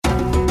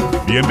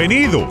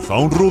Bienvenidos a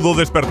Un Rudo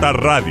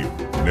Despertar Radio,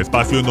 un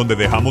espacio en donde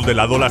dejamos de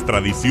lado las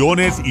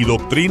tradiciones y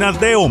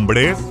doctrinas de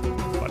hombres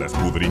para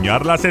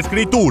escudriñar las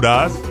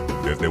escrituras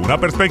desde una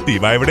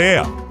perspectiva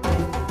hebrea.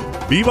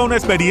 Viva una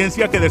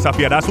experiencia que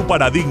desafiará su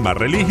paradigma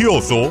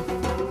religioso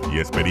y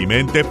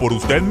experimente por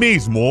usted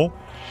mismo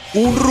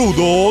un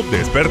rudo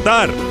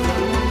despertar.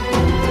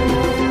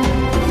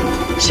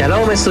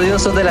 Shalom,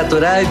 estudiosos de la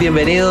Torá, y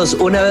bienvenidos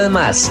una vez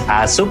más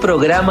a su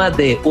programa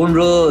de Un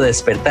Rudo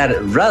Despertar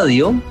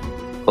Radio.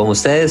 Con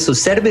ustedes su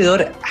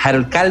servidor,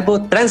 Harold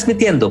Calvo,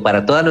 transmitiendo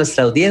para toda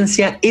nuestra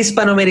audiencia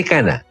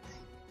hispanoamericana,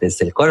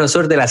 desde el cono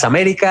sur de las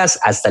Américas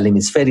hasta el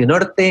hemisferio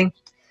norte,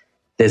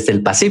 desde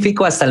el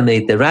Pacífico hasta el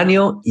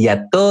Mediterráneo, y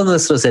a todos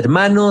nuestros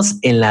hermanos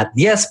en la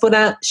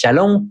diáspora.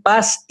 Shalom,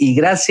 paz y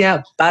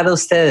gracia para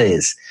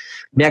ustedes.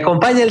 Me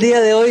acompaña el día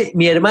de hoy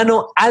mi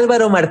hermano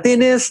Álvaro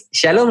Martínez.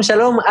 Shalom,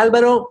 shalom,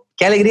 Álvaro.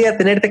 Qué alegría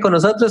tenerte con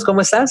nosotros.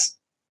 ¿Cómo estás?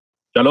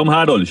 Shalom,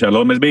 Harold.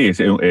 Shalom,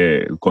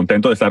 SB.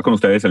 Contento de estar con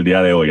ustedes el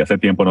día de hoy. Hace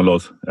tiempo no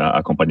los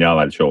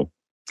acompañaba al show.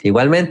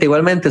 Igualmente.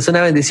 Es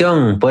una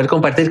bendición poder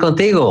compartir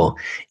contigo.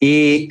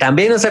 Y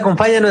también nos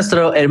acompaña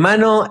nuestro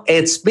hermano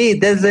Etzbi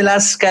desde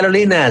las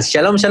Carolinas.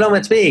 Shalom, shalom,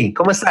 Etzbi.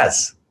 ¿Cómo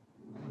estás?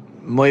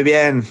 Muy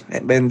bien.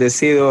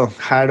 Bendecido,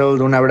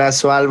 Harold. Un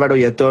abrazo, Álvaro,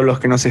 y a todos los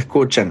que nos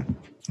escuchan.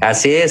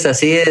 Así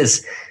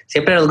es.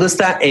 Siempre nos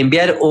gusta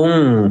enviar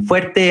un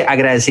fuerte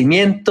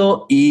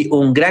agradecimiento y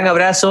un gran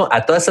abrazo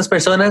a todas estas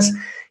personas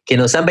que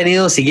nos han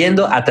venido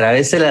siguiendo a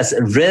través de las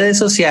redes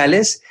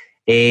sociales,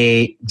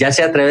 ya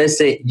sea a través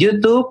de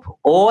YouTube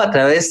o a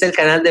través del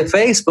canal de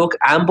Facebook.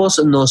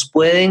 Ambos nos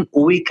pueden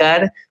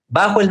ubicar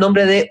bajo el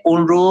nombre de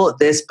Un Rudo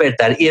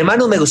Despertar. Y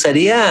hermanos, me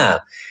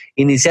gustaría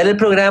iniciar el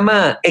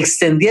programa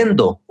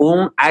extendiendo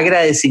un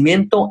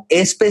agradecimiento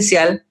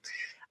especial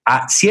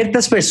a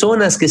ciertas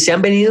personas que se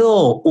han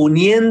venido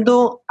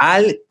uniendo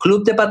al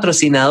club de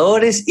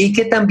patrocinadores y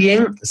que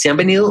también se han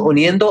venido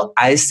uniendo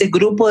a este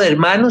grupo de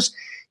hermanos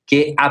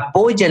que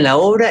apoyan la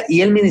obra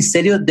y el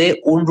ministerio de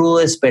Un Rudo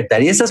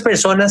Despertar. Y estas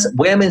personas,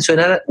 voy a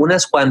mencionar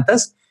unas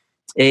cuantas.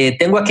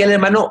 Tengo aquí al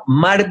hermano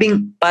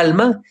Marvin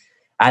Palma,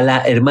 a la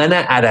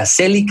hermana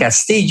Araceli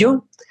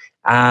Castillo,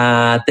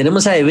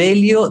 tenemos a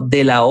Evelio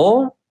de la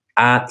O,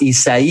 a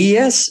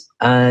Isaías,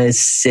 a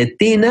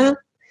Cetina.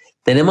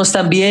 Tenemos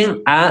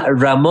también a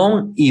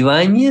Ramón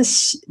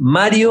Ibáñez,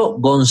 Mario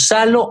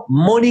Gonzalo,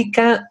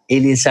 Mónica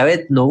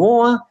Elizabeth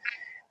Novoa,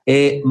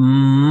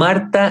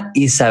 Marta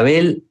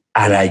Isabel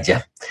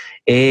Araya.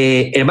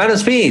 Hermano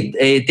Speed,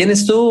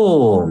 ¿tienes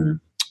tú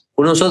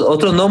unos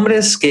otros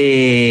nombres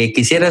que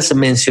quisieras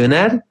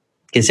mencionar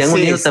que se han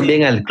unido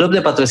también al club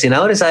de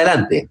patrocinadores?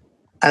 Adelante.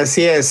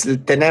 Así es,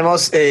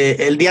 tenemos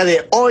el día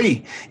de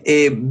hoy,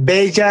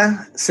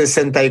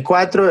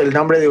 Bella64, el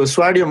nombre de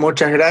usuario,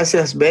 muchas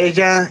gracias,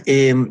 Bella.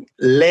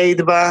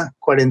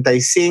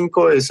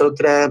 Leidba45 es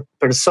otra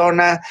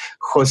persona.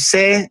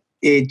 José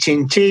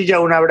Chinchilla,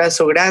 un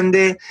abrazo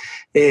grande.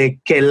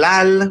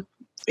 Kelal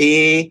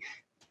y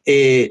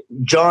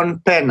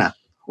John Pena,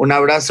 un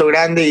abrazo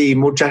grande y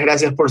muchas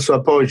gracias por su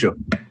apoyo.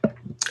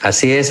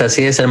 Así es,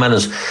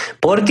 hermanos,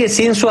 porque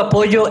sin su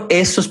apoyo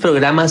estos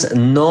programas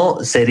no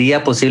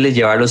sería posible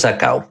llevarlos a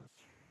cabo.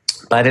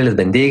 Padre les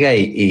bendiga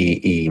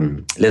y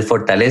les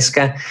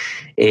fortalezca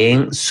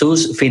en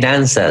sus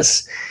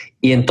finanzas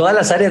y en todas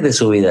las áreas de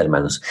su vida,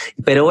 hermanos.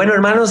 Pero bueno,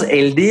 hermanos,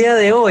 el día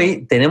de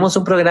hoy tenemos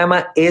un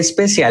programa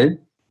especial.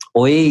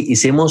 Hoy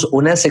hicimos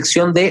una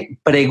sección de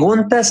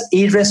preguntas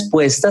y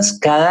respuestas.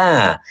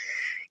 Cada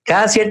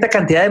cierta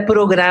cantidad de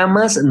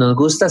programas nos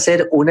gusta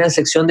hacer una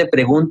sección de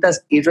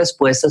preguntas y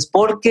respuestas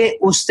porque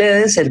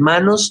ustedes,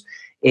 hermanos,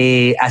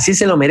 así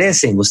se lo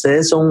merecen.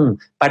 Ustedes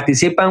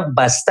participan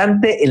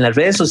bastante en las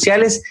redes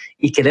sociales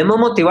y queremos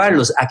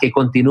motivarlos a que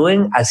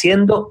continúen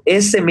haciendo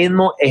ese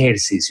mismo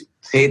ejercicio.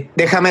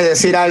 Déjame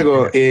decir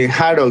algo,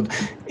 Harold.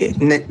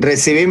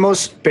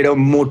 Recibimos pero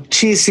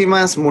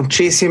muchísimas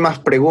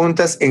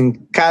preguntas en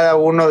cada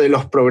uno de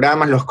los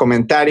programas, los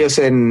comentarios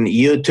en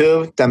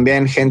YouTube.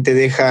 También gente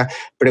deja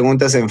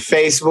preguntas en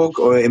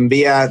Facebook o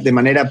envía de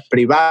manera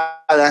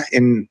privada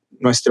en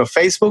nuestro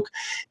Facebook.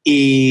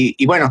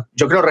 Y bueno,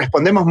 yo creo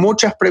respondemos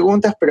muchas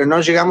preguntas, pero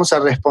no llegamos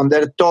a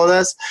responder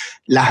todas.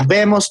 Las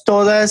vemos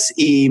todas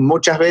y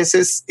muchas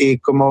veces,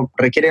 como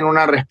requieren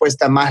una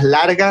respuesta más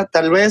larga,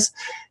 tal vez,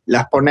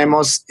 las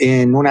ponemos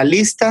en una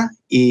lista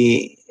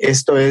y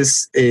esto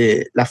es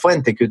la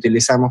fuente que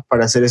utilizamos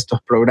para hacer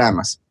estos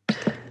programas.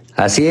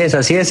 Así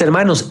es,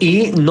 hermanos.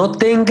 Y no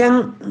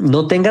tengan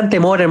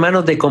temor,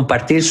 hermanos, de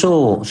compartir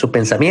su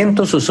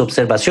pensamiento, sus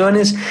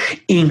observaciones,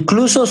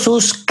 incluso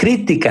sus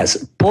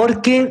críticas,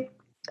 porque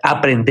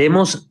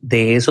aprendemos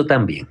de eso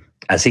también.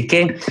 Así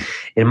que,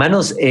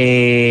 hermanos...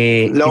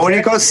 lo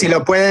único, si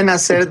lo pueden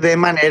hacer de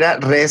manera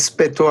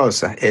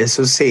respetuosa,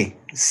 eso sí.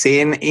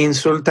 sin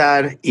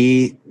insultar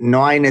y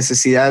no hay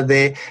necesidad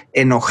de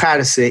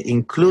enojarse.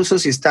 Incluso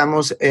si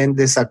estamos en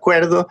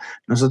desacuerdo,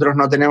 nosotros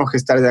no tenemos que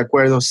estar de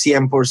acuerdo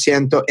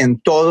 100% en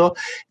todo.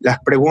 Las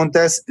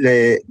preguntas,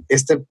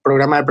 este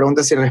programa de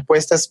preguntas y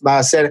respuestas va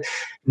a ser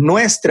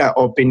nuestra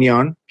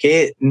opinión,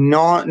 que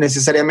no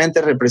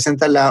necesariamente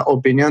representa la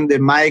opinión de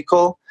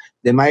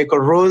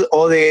Michael Rood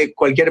o de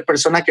cualquier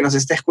persona que nos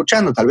esté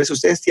escuchando. Tal vez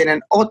ustedes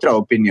tienen otra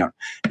opinión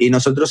y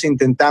nosotros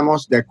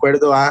intentamos, de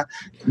acuerdo a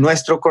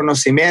nuestro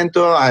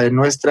conocimiento, a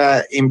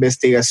nuestra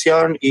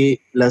investigación y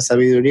la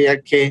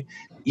sabiduría que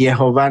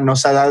Jehová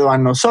nos ha dado a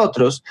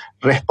nosotros,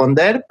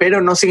 responder,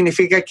 pero no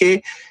significa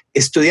que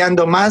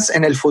estudiando más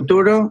en el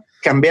futuro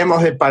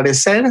cambiemos de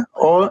parecer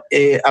o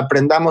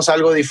aprendamos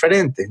algo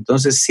diferente.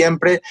 Entonces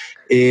siempre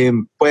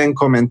pueden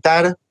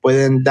comentar,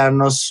 pueden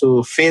darnos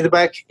su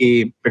feedback,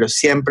 pero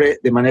siempre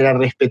de manera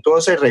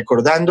respetuosa y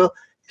recordando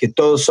que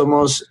todos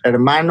somos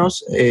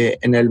hermanos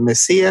en el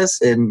Mesías,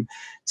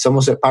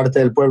 somos parte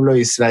del pueblo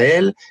de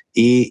Israel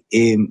y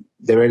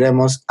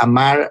deberemos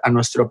amar a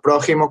nuestro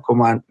prójimo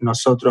como a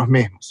nosotros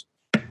mismos.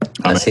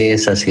 Así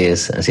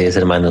es,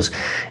 hermanos.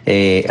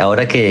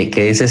 Ahora que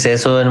dices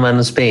eso,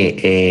 hermanos,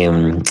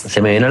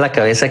 se me vino a la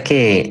cabeza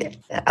que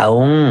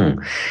aún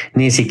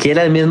ni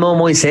siquiera el mismo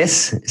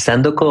Moisés,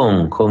 estando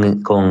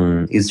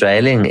con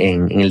Israel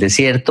en el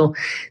desierto,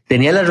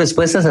 tenía las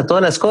respuestas a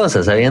todas las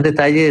cosas. Habían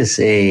detalles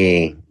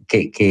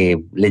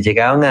que le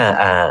llegaban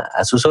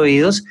a sus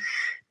oídos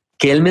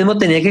que él mismo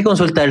tenía que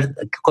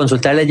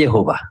consultarle a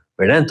Jehová,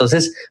 ¿verdad?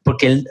 Entonces,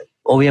 porque él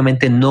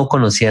obviamente no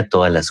conocía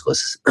todas las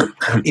cosas.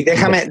 Y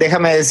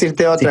déjame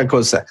decirte otra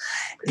cosa.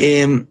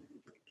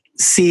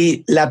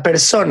 Si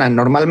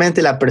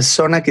normalmente la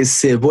persona que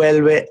se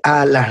vuelve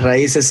a las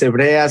raíces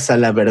hebreas, a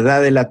la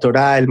verdad de la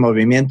Torá, el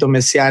movimiento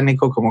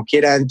mesiánico, como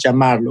quieran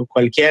llamarlo,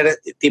 cualquier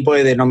tipo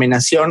de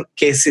denominación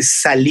que se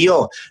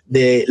salió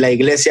de la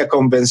iglesia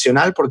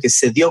convencional porque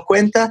se dio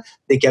cuenta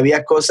de que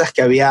había cosas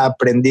que había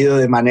aprendido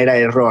de manera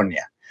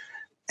errónea.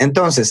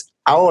 Entonces,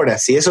 ahora,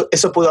 si eso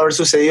pudo haber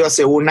sucedido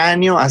hace 1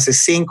 año, hace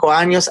 5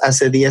 años,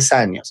 hace 10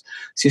 años.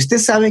 Si usted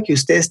sabe que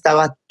usted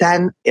estaba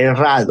tan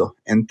errado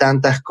en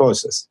tantas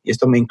cosas, y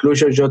esto me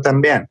incluyo yo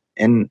también,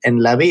 en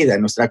la vida,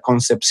 en nuestra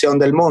concepción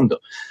del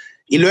mundo,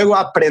 y luego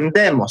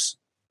aprendemos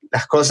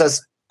las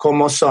cosas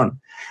como son,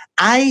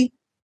 hay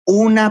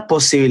una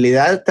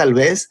posibilidad tal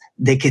vez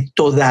de que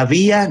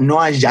todavía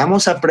no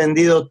hayamos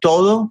aprendido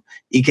todo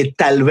y que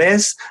tal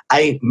vez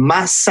hay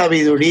más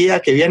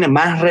sabiduría que viene,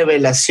 más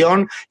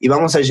revelación y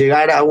vamos a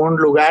llegar a un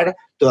lugar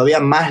todavía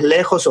más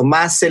lejos o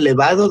más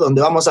elevado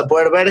donde vamos a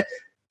poder ver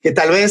que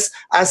tal vez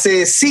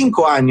hace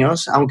 5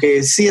 años,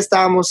 aunque sí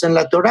estábamos en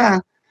la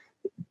Torá,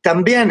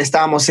 también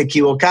estábamos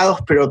equivocados,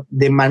 pero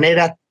de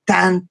manera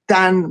tan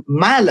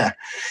mala.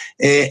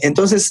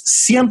 Entonces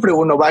siempre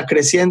uno va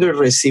creciendo y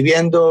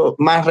recibiendo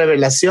más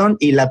revelación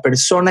y la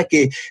persona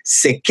que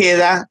se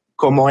queda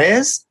como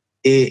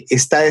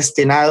está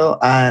destinado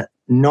a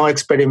no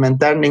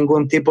experimentar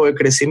ningún tipo de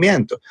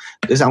crecimiento.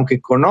 Entonces, aunque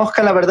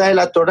conozca la verdad de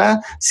la Torá,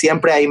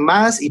 siempre hay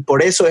más y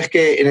por eso es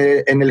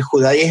que en el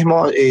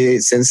judaísmo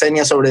se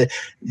enseña sobre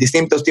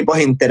distintos tipos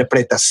de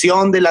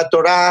interpretación de la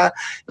Torá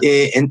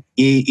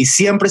y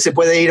siempre se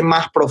puede ir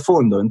más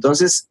profundo.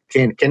 Entonces,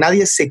 que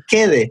nadie se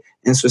quede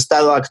en su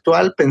estado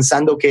actual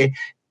pensando que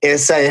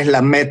esa es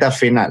la meta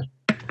final.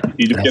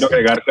 Y yo quiero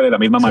agregar que de la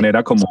misma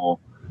manera como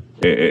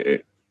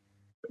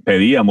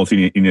pedíamos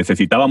y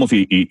necesitábamos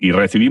y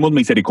recibimos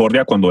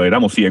misericordia cuando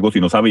éramos ciegos y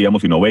no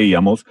sabíamos y no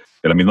veíamos,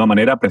 de la misma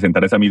manera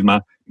presentar esa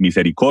misma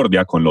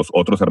misericordia con los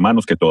otros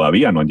hermanos que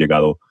todavía no han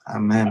llegado.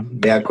 Amén,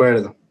 de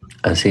acuerdo.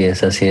 Así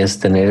es,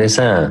 tener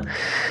esa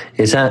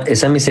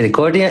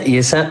misericordia y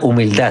esa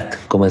humildad,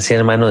 como decía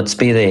el hermano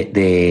Tzvi,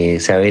 de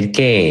saber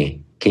que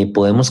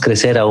podemos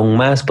crecer aún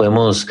más,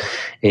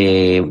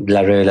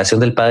 la revelación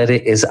del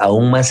Padre es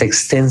aún más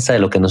extensa de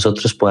lo que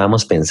nosotros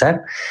podamos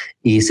pensar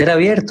y ser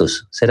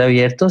abiertos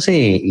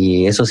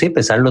y eso sí,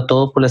 pesarlo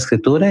todo por la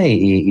Escritura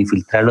y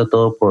filtrarlo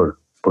todo por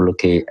lo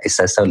que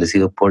está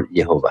establecido por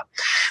Jehová.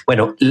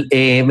 Bueno,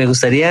 me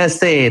gustaría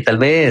tal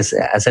vez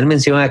hacer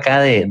mención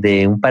acá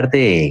de un par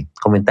de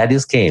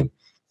comentarios que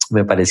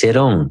me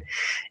parecieron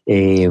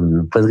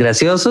pues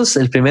graciosos.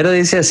 El primero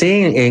dice así,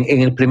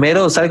 en el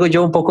primero salgo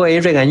yo un poco ahí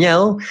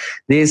regañado,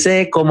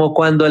 dice como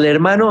cuando al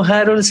hermano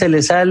Harold se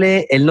le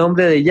sale el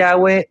nombre de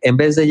Yahweh en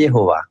vez de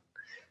Jehová.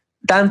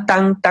 Tan,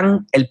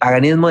 el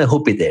paganismo de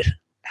Júpiter.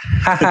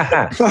 Ja, ja,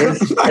 ja.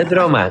 Es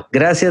broma.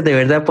 Gracias de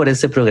verdad por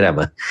este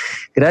programa.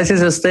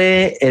 Gracias a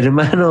usted,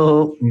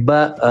 hermano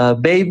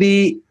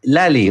Baby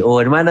Lali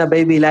o hermana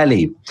Baby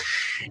Lali.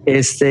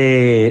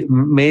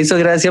 Me hizo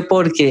gracia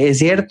porque es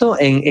cierto,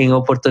 en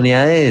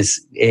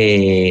oportunidades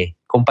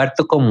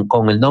comparto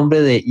con el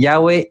nombre de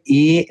Yahweh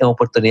y en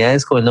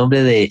oportunidades con el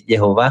nombre de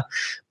Jehová.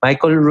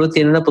 Michael Rood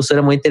tiene una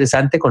postura muy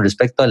interesante con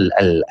respecto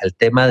al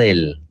tema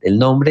del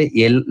nombre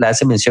y él la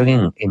hace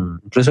mención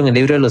incluso en el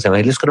libro de los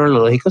Evangelios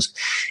cronológicos.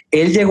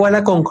 Él llegó a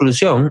la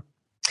conclusión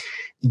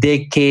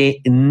de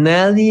que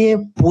nadie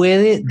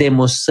puede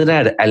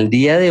demostrar al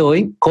día de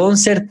hoy con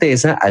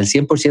certeza al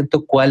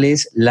 100% cuál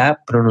es la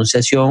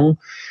pronunciación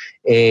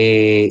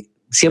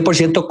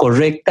 100%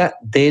 correcta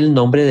del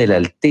nombre del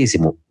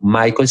Altísimo.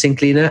 Michael se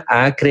inclina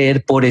a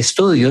creer por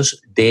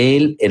estudios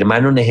del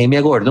hermano Nehemia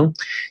Gordon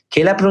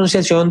que la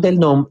pronunciación del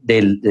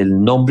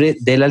nombre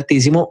del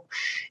Altísimo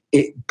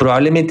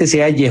probablemente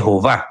sea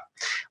Jehová,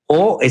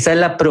 o esa es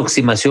la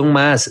aproximación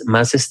más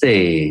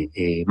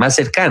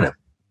cercana.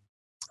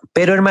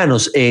 Pero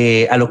hermanos,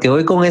 a lo que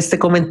voy con este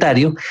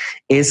comentario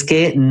es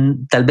que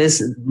tal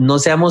vez no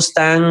seamos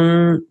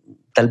tan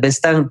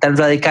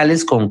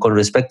radicales con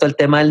respecto al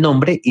tema del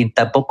nombre, y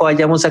tampoco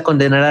vayamos a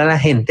condenar a la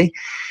gente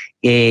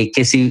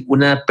que si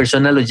una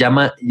persona lo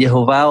llama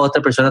Jehová,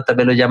 otra persona tal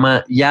vez lo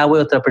llama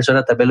Yahweh, otra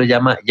persona tal vez lo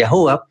llama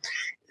Yahuwah,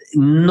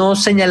 no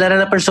señalar a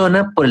la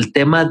persona por el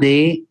tema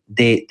de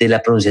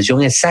la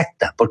pronunciación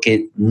exacta,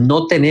 porque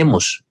no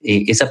tenemos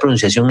esa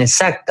pronunciación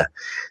exacta.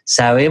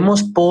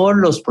 Sabemos por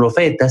los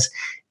profetas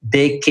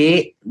de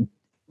que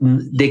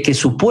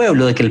su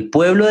pueblo, de que el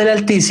pueblo del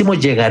Altísimo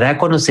llegará a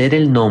conocer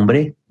el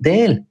nombre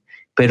de él.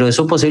 Pero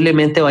eso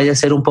posiblemente vaya a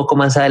ser un poco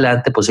más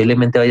adelante,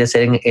 posiblemente vaya a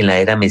ser en la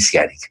era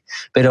mesiánica.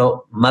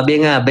 Pero más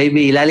bien a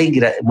Baby y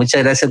Lali,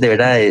 muchas gracias, de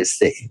verdad,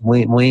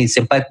 muy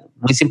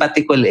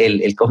simpático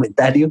el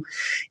comentario.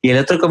 Y el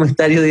otro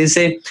comentario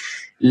dice: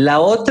 la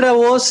otra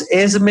voz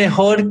es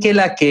mejor que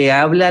la que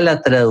habla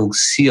la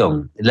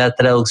traducción. La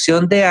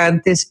traducción de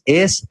antes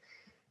es,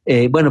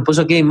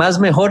 puso aquí, más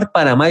mejor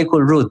para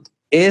Michael Root.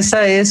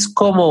 Esa es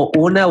como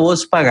una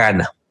voz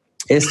pagana.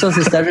 Esto se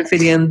está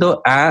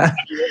refiriendo a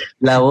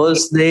la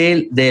voz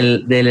del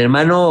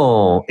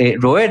hermano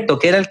Roberto,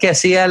 que era el que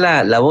hacía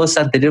la voz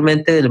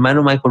anteriormente del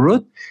hermano Michael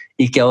Root,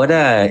 y que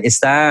ahora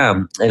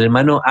está el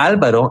hermano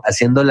Álvaro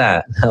haciendo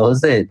la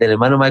voz del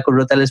hermano Michael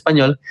Root al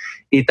español.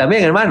 Y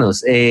también,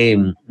 hermanos,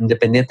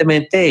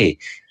 independientemente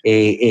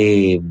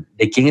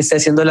de quién esté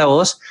haciendo la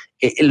voz,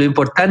 lo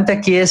importante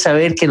aquí es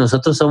saber que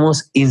nosotros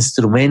somos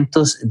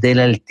instrumentos del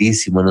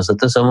Altísimo,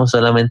 nosotros somos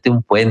solamente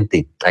un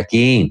puente.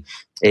 Aquí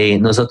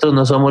nosotros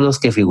no somos los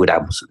que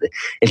figuramos,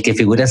 el que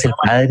figura es el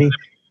Padre.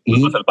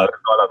 Y el Padre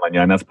todas las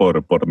mañanas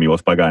por mi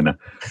voz pagana.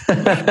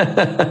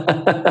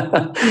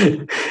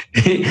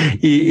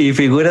 y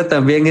figura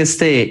también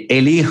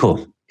el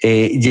Hijo,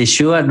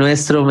 Yeshua,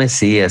 nuestro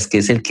Mesías, que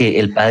es el que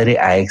el Padre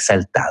ha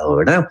exaltado,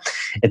 ¿verdad?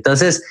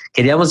 Entonces,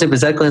 queríamos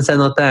empezar con esta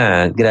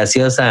nota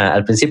graciosa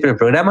al principio del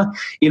programa.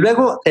 Y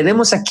luego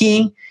tenemos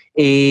aquí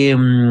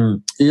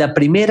la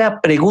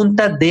primera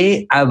pregunta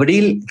de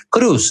Abril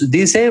Cruz.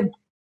 Dice: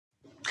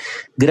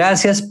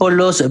 gracias por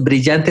los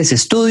brillantes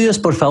estudios.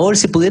 Por favor,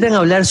 si pudieran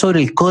hablar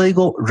sobre el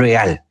Código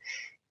Real,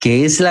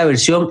 que es la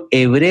versión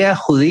hebrea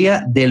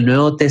judía del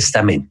Nuevo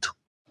Testamento.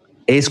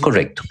 Es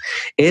correcto.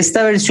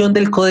 Esta versión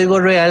del Código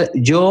Real,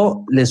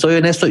 yo les soy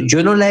honesto,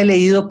 yo no la he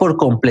leído por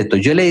completo.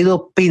 Yo he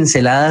leído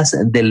pinceladas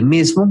del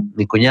mismo.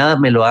 Mi cuñada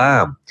me lo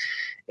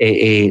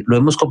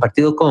hemos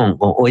compartido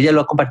o ella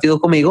lo ha compartido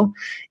conmigo.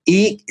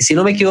 Y si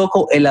no me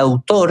equivoco, el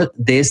autor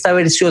de esta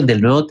versión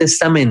del Nuevo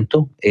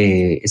Testamento,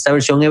 esta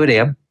versión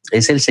hebrea,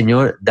 es el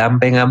señor Dan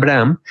Ben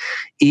Abraham.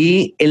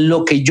 Y en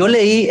lo que yo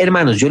leí,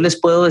 hermanos, yo les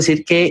puedo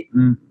decir que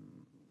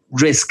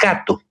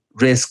rescato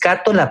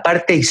la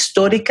parte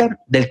histórica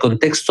del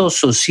contexto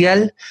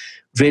social,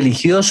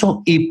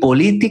 religioso y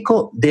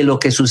político de lo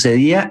que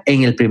sucedía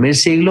en el primer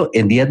siglo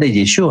en días de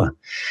Yeshua.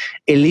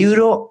 El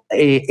libro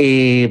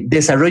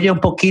desarrolla un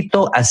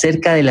poquito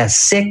acerca de las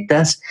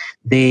sectas,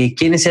 de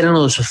quiénes eran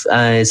los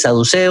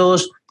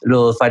saduceos,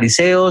 los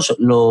fariseos,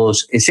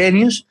 los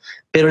esenios,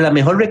 pero la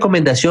mejor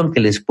recomendación que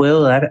les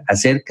puedo dar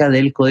acerca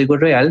del Código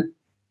Real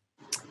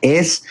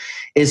es: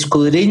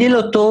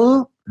 escudriñelo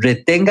todo,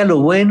 retenga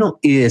lo bueno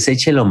y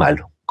deseche lo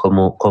malo,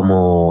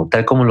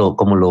 tal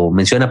como lo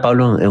menciona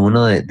Pablo en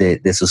una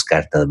de sus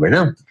cartas,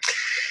 ¿verdad?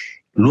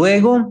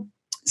 Luego,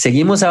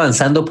 seguimos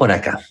avanzando por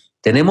acá.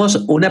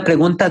 Tenemos una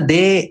pregunta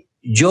de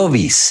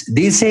Jovis.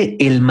 Dice: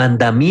 el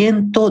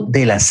mandamiento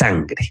de la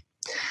sangre.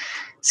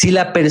 Si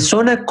la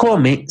persona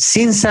come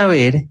sin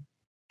saber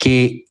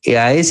que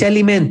a ese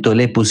alimento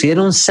le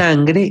pusieron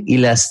sangre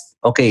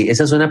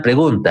esa es una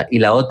pregunta. Y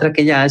la otra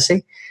que ella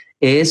hace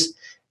es: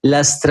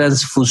 ¿las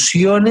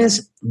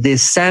transfusiones de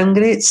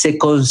sangre se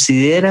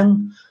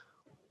consideran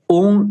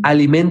un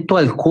alimento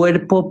al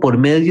cuerpo por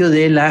medio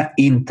de la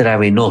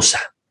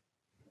intravenosa?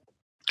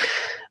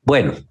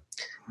 Bueno,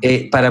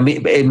 para mí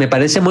me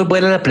parece muy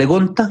buena la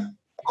pregunta.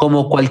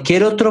 Como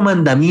cualquier otro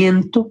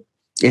mandamiento,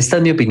 esta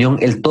es mi opinión,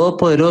 el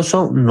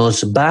Todopoderoso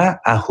nos va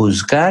a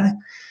juzgar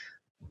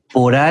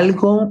por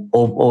algo,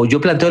 o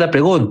yo planteo la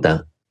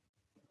pregunta: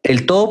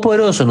 ¿el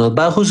Todopoderoso nos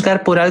va a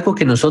juzgar por algo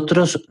que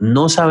nosotros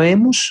no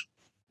sabemos?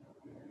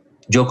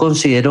 Yo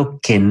considero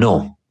que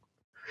no.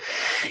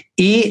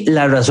 Y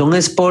la razón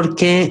es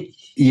porque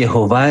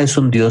Jehová es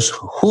un Dios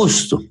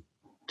justo.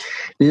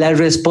 La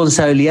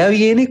responsabilidad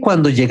viene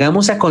cuando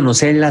llegamos a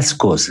conocer las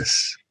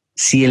cosas.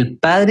 Si el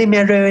Padre me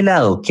ha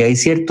revelado que hay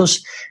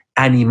ciertos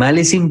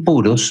animales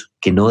impuros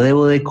que no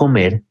debo de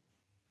comer,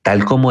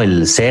 tal como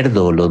el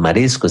cerdo, los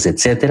mariscos,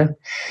 etcétera,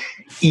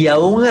 y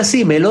aún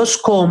así me los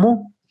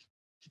como,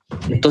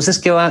 entonces,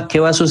 ¿qué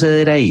va a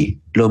suceder ahí?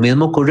 Lo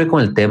mismo ocurre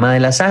con el tema de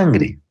la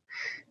sangre.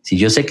 Si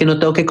yo sé que no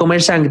tengo que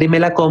comer sangre y me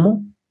la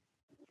como,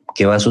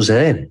 ¿qué va a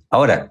suceder?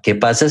 Ahora, ¿qué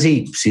pasa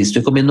si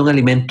estoy comiendo un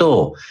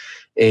alimento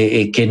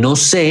que no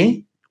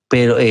sé,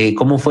 pero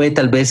cómo fue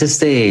tal vez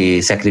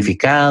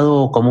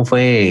sacrificado, cómo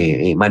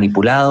fue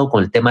manipulado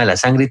con el tema de la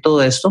sangre y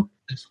todo esto?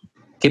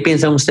 ¿Qué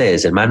piensan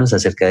ustedes, hermanos,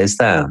 acerca de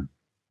esta?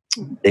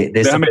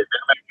 Déjame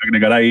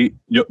agregar ahí.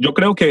 Yo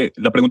creo que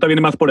la pregunta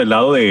viene más por el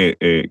lado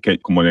de que,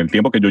 como en el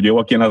tiempo que yo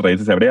llevo aquí en las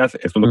raíces hebreas,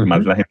 esto es lo que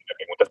más la gente me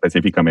pregunta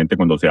específicamente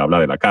cuando se habla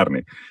de la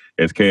carne.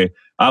 Es que,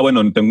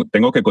 bueno,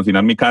 tengo que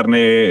cocinar mi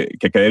carne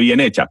que quede bien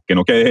hecha, que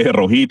no quede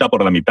rojita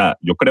por la mitad.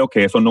 Yo creo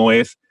que eso no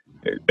es,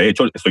 de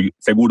hecho, estoy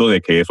seguro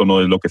de que eso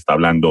no es lo que está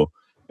hablando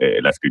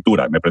la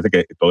Escritura. Me parece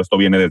que todo esto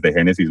viene desde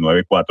Génesis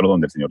 9:4,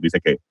 donde el Señor dice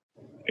que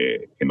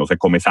no se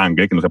come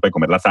sangre, que no se puede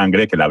comer la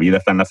sangre, que la vida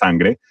está en la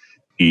sangre.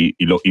 Y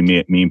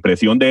mi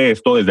impresión de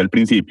esto desde el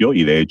principio,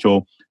 y de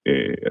hecho,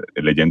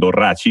 leyendo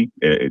Rashi,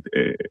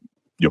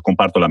 yo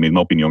comparto la misma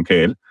opinión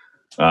que él.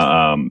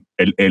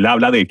 Él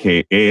habla de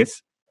que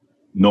es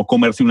no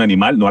comerse un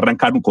animal, no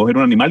coger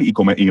un animal y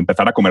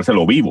empezar a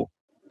comérselo vivo.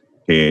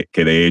 Que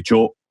de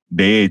hecho,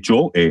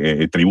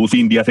 tribus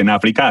indias en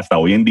África hasta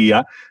hoy en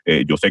día,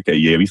 yo sé que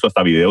y he visto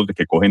hasta videos de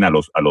que cogen a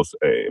los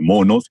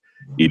monos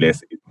y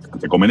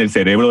se comen el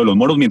cerebro de los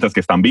monos mientras que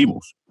están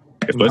vivos.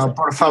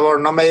 Por favor,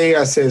 no me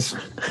digas eso.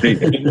 Sí,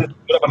 esto es una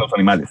cultura para los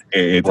animales.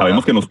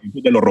 Sabemos que en los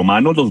tiempos de los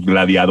romanos, los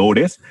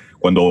gladiadores,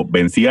 cuando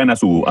vencían a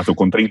su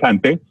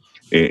contrincante,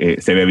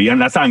 se bebían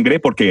la sangre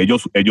porque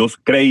ellos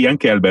creían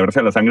que al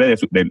beberse la sangre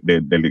del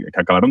que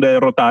acabaron de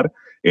derrotar,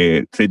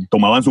 se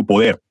tomaban su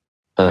poder.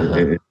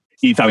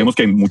 Y sabemos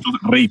que en muchos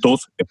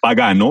ritos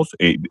paganos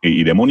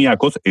y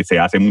demoníacos se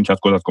hacen muchas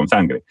cosas con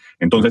sangre.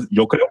 Entonces,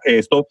 yo creo que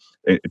esto,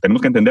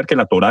 tenemos que entender que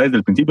la Torá desde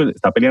el principio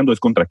está peleando es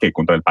contra ¿qué?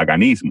 Contra el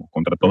paganismo,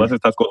 contra todas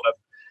estas cosas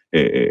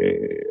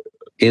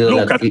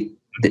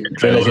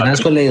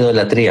relacionadas con la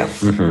idolatría.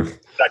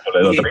 Exacto,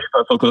 la idolatría y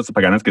todas estas cosas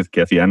paganas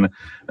que hacían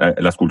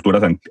las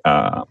culturas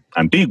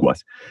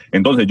antiguas.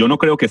 Entonces, yo no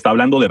creo que está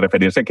hablando de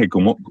referirse a que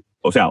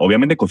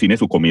obviamente cocine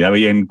su comida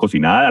bien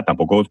cocinada,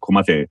 tampoco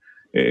cómase.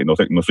 No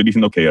estoy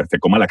diciendo que se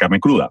coma la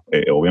carne cruda,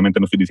 obviamente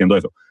no estoy diciendo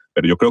eso,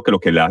 pero yo creo que lo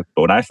que la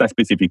Torá está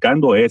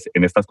especificando es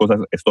en estas cosas,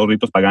 estos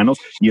ritos paganos,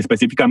 y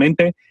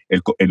específicamente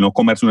el no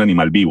comerse un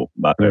animal vivo,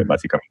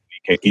 básicamente.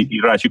 Y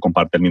Rashi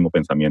comparte el mismo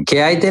pensamiento.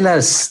 ¿Qué hay de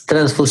las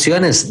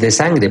transfusiones de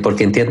sangre?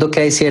 Porque entiendo que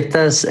hay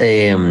ciertas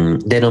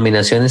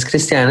denominaciones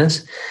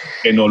cristianas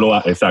que no lo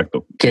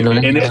exacto. Que no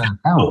en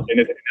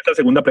esta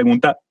segunda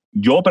pregunta,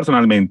 yo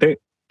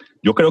personalmente,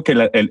 yo creo que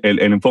el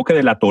enfoque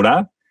de la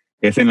Torá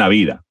es en la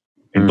vida.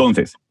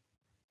 Entonces,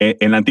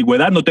 en la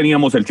antigüedad no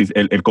teníamos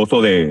el costo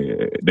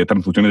de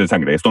transfusiones de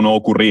sangre. Esto no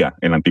ocurría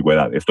en la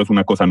antigüedad. Esto es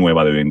una cosa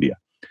nueva de hoy en día.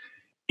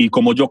 Y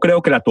como yo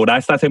creo que la Torá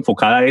está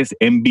enfocada es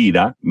en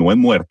vida, no en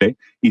muerte,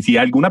 y si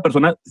alguna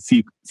persona,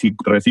 si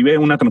recibe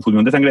una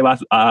transfusión de sangre, va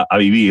a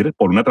vivir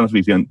por una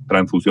transfusión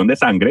de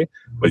sangre,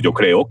 pues yo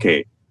creo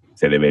que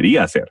se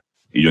debería hacer.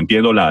 Y yo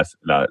entiendo las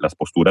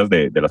posturas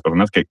de las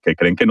personas que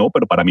creen que no,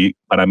 pero para mí,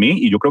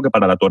 y yo creo que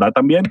para la Torá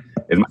también,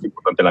 es más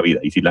importante la vida.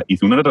 Y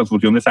si una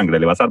transfusión de sangre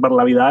le va a salvar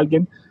la vida a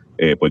alguien,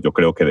 pues yo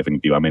creo que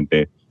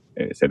definitivamente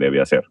se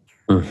debe hacer.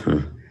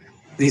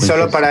 Y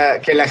solo para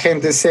que la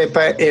gente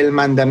sepa, el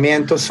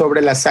mandamiento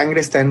sobre la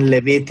sangre está en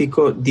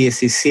Levítico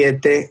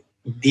 17,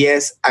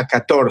 10 a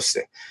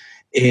 14.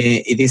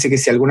 Y dice que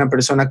si alguna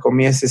persona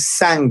comiese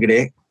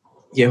sangre,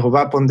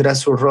 Jehová pondrá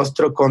su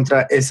rostro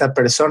contra esa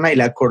persona y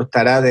la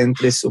cortará de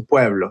entre su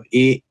pueblo.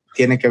 Y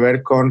tiene que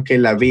ver con que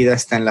la vida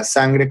está en la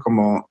sangre,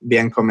 como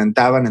bien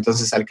comentaban.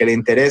 Entonces, al que le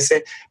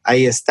interese,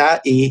 ahí está,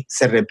 y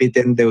se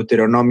repite en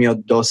Deuteronomio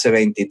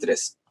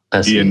 12:23.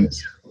 Así y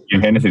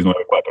en Génesis 9:4,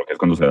 que es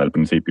cuando se da al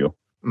principio.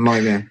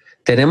 Muy bien.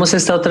 Tenemos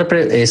esta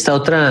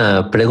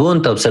otra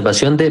pregunta,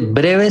 observación de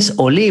Breves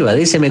Oliva.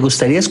 Dice, me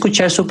gustaría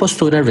escuchar su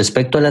postura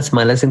respecto a las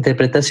malas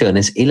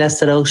interpretaciones y las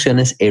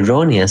traducciones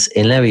erróneas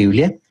en la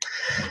Biblia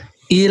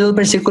y los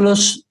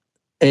versículos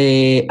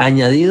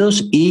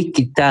añadidos y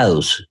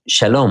quitados.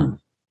 Shalom.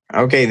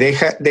 Ok,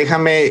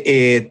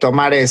 déjame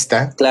tomar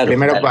esta. Claro,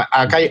 primero, claro.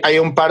 Acá hay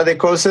un par de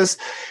cosas.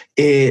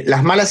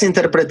 Las malas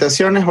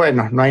interpretaciones,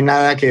 bueno, no hay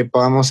nada que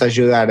podamos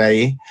ayudar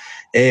ahí.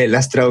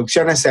 Las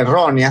traducciones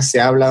erróneas,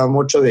 se ha hablado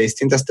mucho de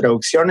distintas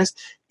traducciones,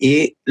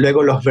 y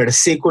luego los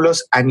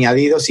versículos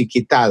añadidos y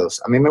quitados.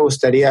 A mí me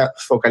gustaría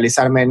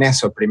focalizarme en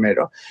eso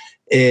primero.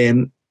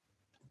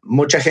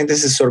 Mucha gente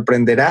se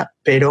sorprenderá,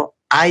 pero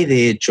hay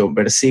de hecho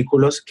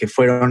versículos que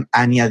fueron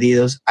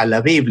añadidos a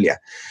la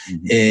Biblia.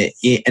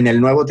 Y en el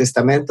Nuevo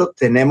Testamento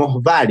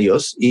tenemos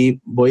varios,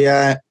 y voy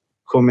a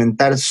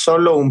comentar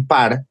solo un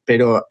par,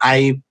 pero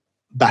hay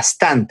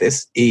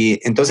bastantes, y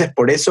entonces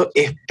por eso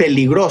es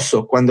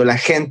peligroso cuando la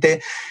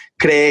gente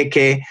cree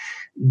que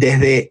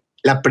desde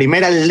la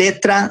primera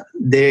letra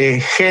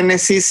de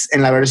Génesis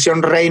en la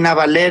versión Reina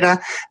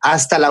Valera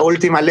hasta la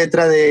última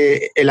letra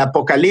del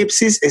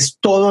Apocalipsis es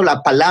todo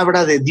la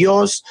palabra de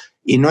Dios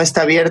y no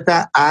está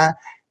abierta a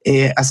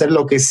hacer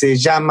lo que se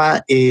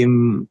llama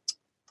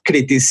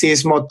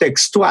criticismo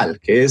textual,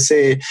 que es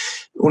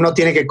uno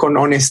tiene que con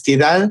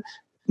honestidad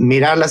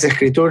mirar las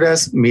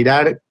escrituras,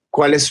 mirar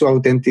cuál es su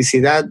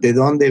autenticidad, de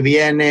dónde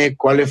viene,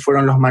 cuáles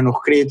fueron los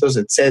manuscritos,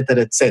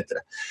 etcétera,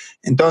 etcétera.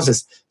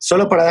 Entonces,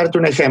 solo para darte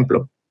un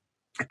ejemplo,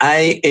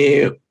 hay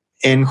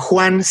en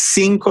Juan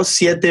 5,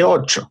 7,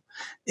 8,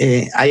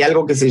 hay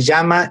algo que se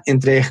llama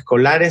entre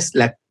escolares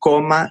la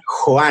coma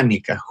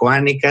joánica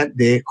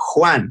de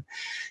Juan.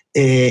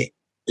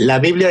 La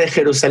Biblia de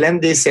Jerusalén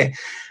dice,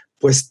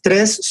 pues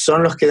 3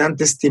 son los que dan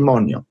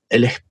testimonio,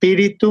 el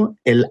espíritu,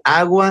 el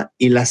agua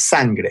y la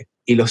sangre,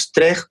 y los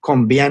 3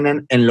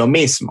 convienen en lo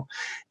mismo.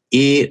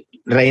 Y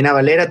Reina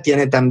Valera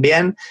tiene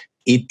también,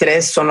 y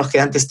 3 son los que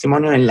dan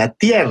testimonio en la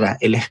tierra,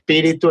 el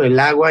espíritu, el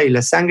agua y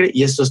la sangre,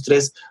 y estos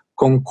 3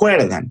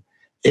 concuerdan.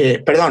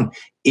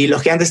 Y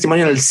los que dan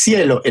testimonio en el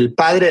cielo, el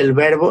Padre, el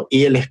Verbo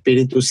y el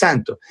Espíritu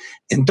Santo.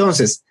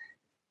 Entonces,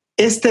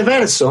 este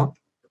verso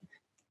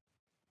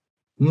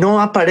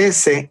no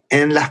aparece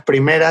en las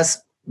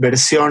primeras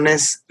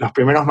versiones, los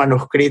primeros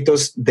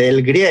manuscritos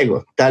del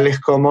griego, tales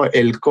como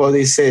el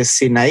Códice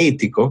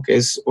Sinaítico, que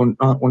es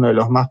uno de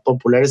los más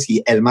populares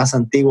y el más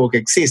antiguo que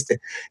existe.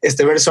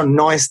 Este verso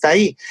no está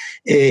ahí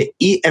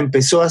y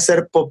empezó a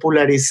ser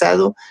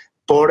popularizado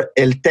por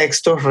el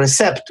Textus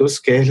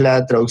Receptus, que es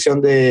la traducción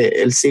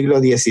del siglo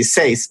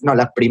XVI,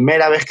 la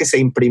primera vez que se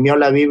imprimió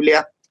la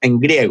Biblia en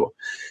griego.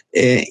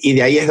 Y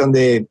de ahí es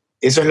donde,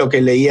 eso es lo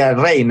que leía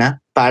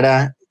Reina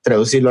para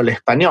traducirlo al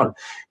español.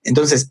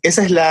 Entonces,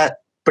 esa es la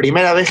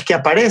primera vez que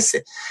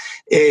aparece.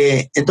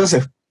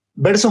 Entonces,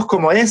 versos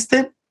como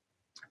este,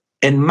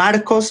 en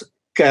Marcos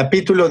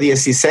capítulo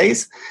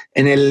 16,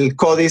 en el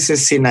Códice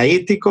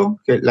Sinaítico,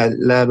 que es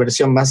la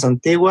versión más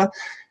antigua,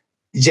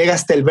 llega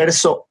hasta el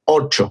verso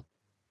 8,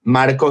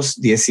 Marcos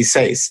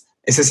 16.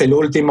 Ese es el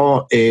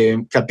último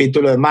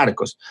capítulo de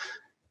Marcos.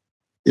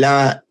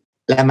 La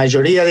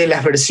mayoría de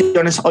las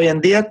versiones hoy en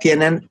día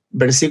tienen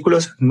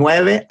versículos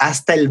 9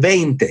 hasta el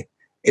 20.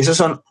 Esos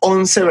son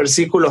 11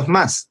 versículos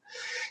más.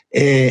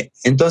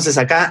 Entonces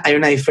acá hay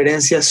una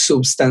diferencia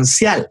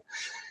sustancial.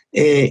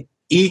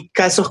 Y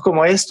casos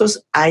como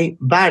estos hay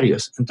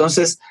varios.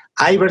 Entonces,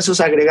 ¿hay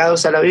versos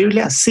agregados a la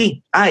Biblia?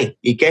 Sí, hay.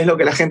 ¿Y qué es lo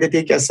que la gente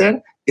tiene que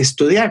hacer?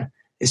 Estudiar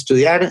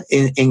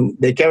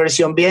de qué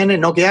versión viene,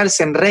 no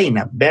quedarse en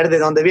Reina, ver de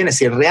dónde viene.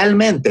 Si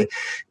realmente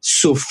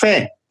su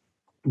fe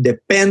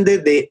depende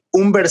de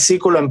un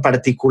versículo en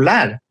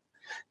particular,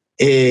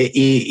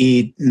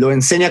 y lo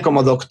enseña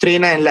como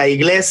doctrina en la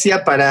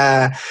iglesia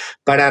para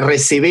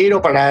recibir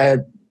o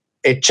para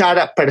echar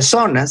a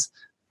personas,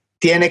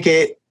 tiene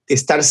que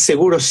estar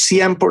seguro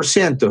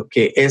 100%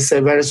 que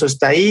ese verso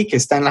está ahí, que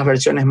está en las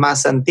versiones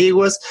más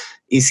antiguas,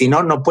 y si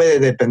no, no puede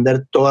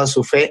depender toda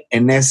su fe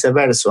en ese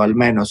verso, al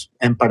menos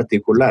en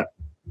particular.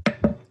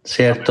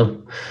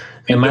 Cierto.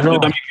 Hermano,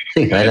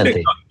 sí,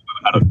 adelante.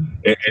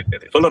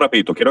 Solo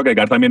rapidito, quiero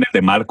agregar también el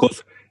de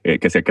Marcos,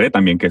 que se cree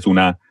también que es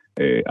una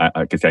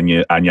que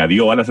se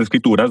añadió a las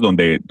escrituras,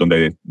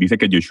 donde dice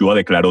que Yeshua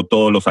declaró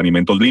todos los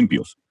alimentos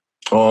limpios.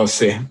 Oh,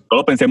 sí.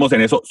 Solo pensemos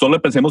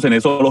en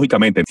eso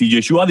lógicamente. Si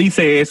Yeshua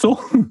dice eso,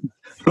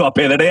 lo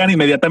apedrean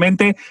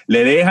inmediatamente,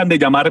 le dejan de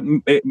llamar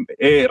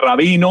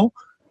rabino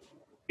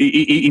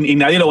y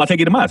nadie lo va a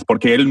seguir más,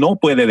 porque él no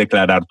puede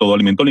declarar todo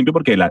alimento limpio,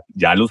 porque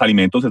ya los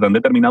alimentos están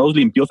determinados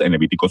limpios en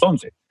Levíticos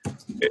 11.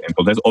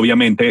 Entonces,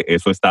 obviamente,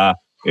 eso está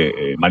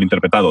mal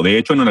interpretado. De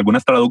hecho, en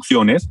algunas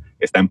traducciones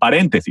está en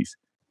paréntesis,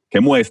 que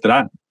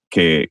muestra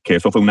que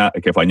eso fue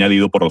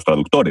añadido por los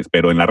traductores,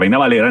 pero en la Reina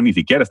Valera ni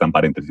siquiera está en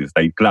paréntesis,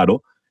 está ahí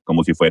claro,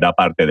 como si fuera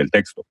parte del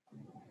texto.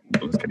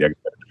 Entonces quería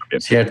que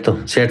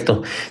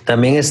Cierto.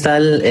 También está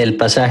el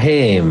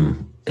pasaje,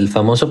 el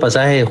famoso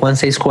pasaje de Juan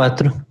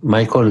 6:4.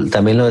 Michael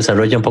también lo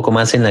desarrolla un poco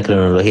más en la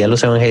cronología de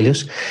los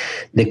evangelios,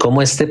 de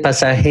cómo este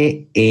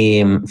pasaje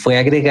fue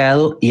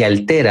agregado y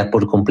altera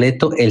por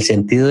completo el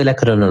sentido de la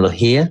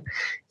cronología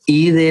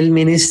y del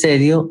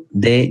ministerio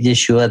de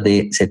Yeshua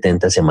de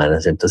 70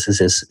 semanas. Entonces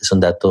es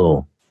un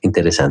dato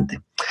interesante.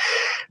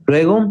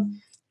 Luego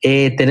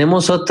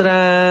tenemos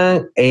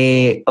otra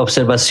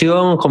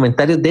observación,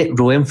 comentario de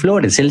Rubén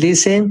Flores. Él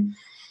dice,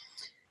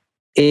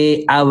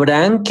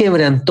 Abraham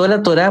quebrantó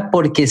la Torá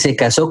porque se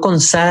casó con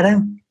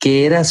Sara,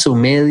 que era su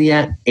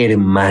media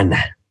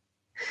hermana.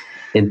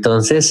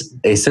 Entonces,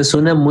 esta es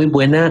una muy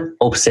buena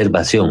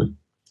observación.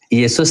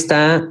 Y esto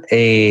está,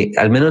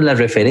 al menos la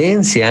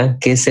referencia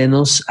que se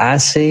nos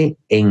hace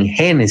en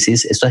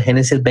Génesis, esto es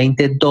Génesis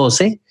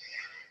 20:12,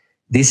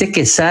 dice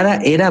que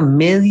Sara era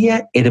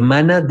media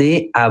hermana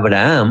de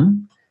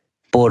Abraham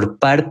por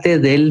parte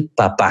del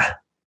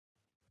papá.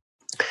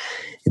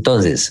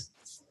 Entonces,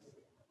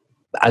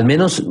 al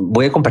menos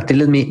voy a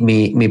compartirles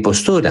mi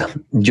postura.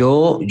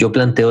 Yo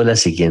planteo la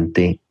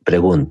siguiente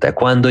pregunta.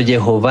 Cuando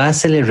Jehová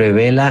se le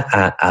revela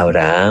a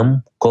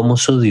Abraham como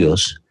su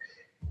Dios,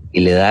 y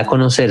le da a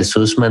conocer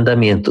sus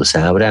mandamientos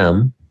a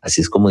Abraham,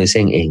 así es como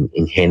dicen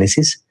en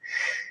Génesis,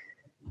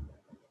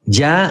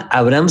 ¿ya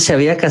Abraham se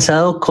había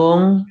casado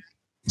con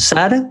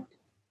Sara?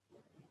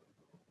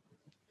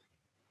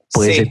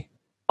 Puede Sí. ser.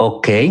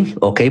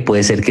 Ok,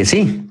 puede ser que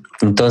sí.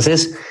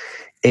 Entonces,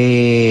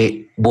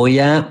 voy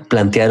a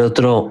plantear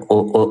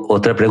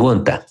otra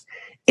pregunta.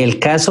 El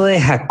caso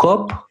de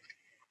Jacob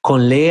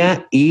con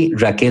Lea y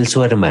Raquel,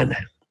 su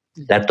hermana.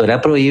 La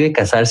Torá prohíbe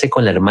casarse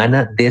con la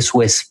hermana de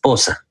su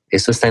esposa.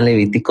 Esto está en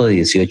Levítico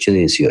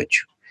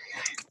 18:18.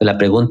 La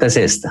pregunta es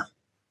esta.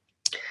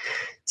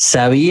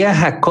 ¿Sabía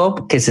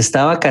Jacob que se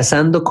estaba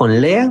casando con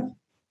Lea?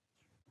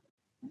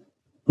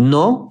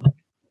 No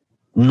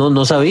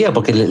sabía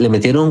porque le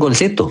metieron un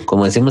golcito,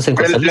 como decimos en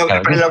Costa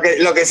Rica.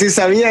 Lo que sí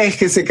sabía es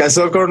que se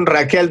casó con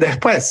Raquel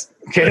después,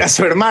 que era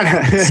su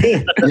hermana.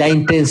 Sí, la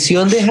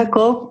intención de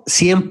Jacob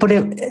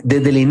siempre,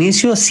 desde el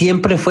inicio,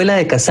 siempre fue la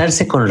de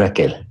casarse con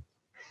Raquel.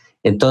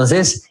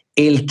 Entonces,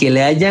 el que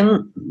le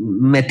hayan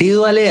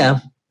metido a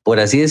Lea, por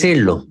así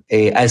decirlo,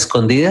 a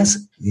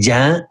escondidas,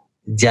 ya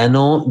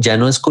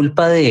no es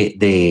culpa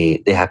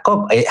de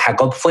Jacob.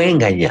 Jacob fue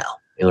engañado,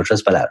 en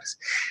otras palabras.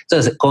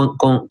 Entonces,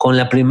 con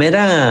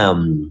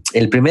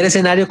el primer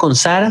escenario con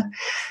Sara,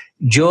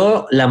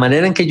 la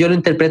manera en que yo lo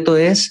interpreto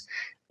es,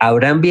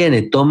 Abraham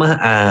viene, toma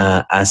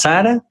a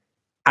Sara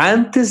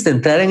antes de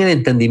entrar en el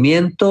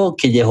entendimiento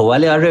que Jehová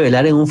le va a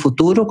revelar en un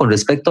futuro con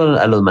respecto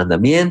a los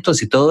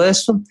mandamientos y todo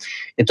esto.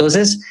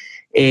 Entonces,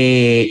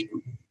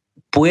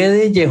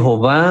 ¿puede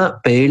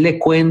Jehová pedirle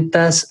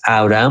cuentas a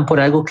Abraham por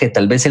algo que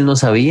tal vez él no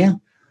sabía?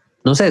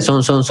 No sé,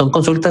 son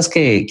consultas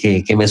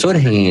que me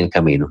surgen en el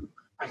camino.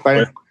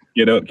 Pues,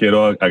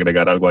 quiero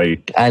agregar algo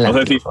ahí. Adelante,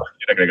 no sé si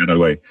quiero agregar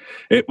algo ahí.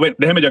 Bueno,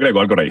 déjeme yo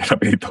agrego algo ahí,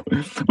 rapidito.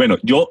 Bueno,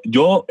 yo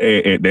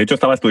de hecho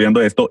estaba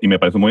estudiando esto y me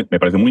parece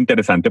muy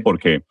interesante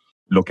porque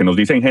lo que nos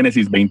dice en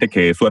Génesis 20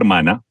 que es su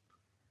hermana,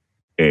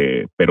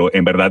 pero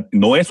en verdad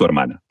no es su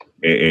hermana.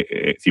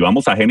 Si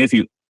vamos a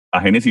Génesis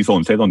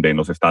 11, donde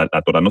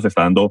la Torá nos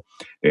está dando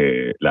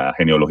la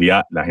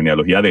genealogía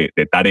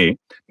de Taré,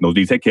 nos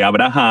dice que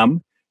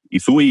Abraham y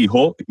su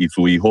hijo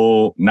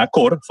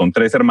Nacor son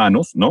 3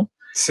 hermanos, ¿no?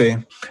 Sí.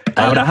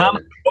 Abraham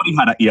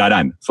y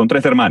Harán son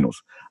 3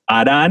 hermanos.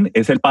 Harán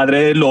es el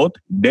padre de Lot,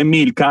 de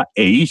Milca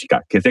e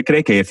Ishka, que se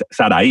cree que es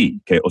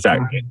Sarai, o sea,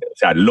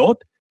 Lot,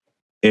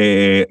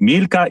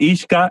 Milca,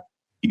 Ishka,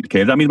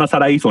 que es la misma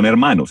Sarai, son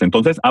hermanos.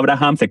 Entonces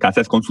Abraham se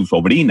casa con su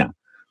sobrina.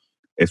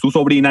 Es su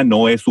sobrina,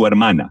 no es su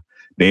hermana.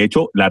 De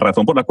hecho, la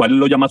razón por la cual él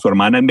lo llama su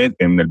hermana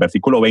en el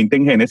versículo 20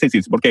 en Génesis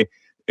es porque,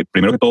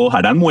 primero que todo,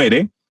 Harán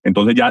muere.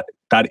 Entonces ya,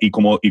 y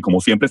como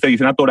siempre se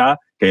dice en la Torá,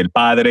 que el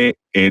padre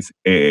es,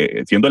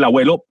 siendo el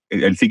abuelo,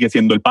 él sigue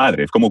siendo el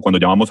padre. Es como cuando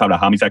llamamos a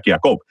Abraham, Isaac y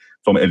Jacob.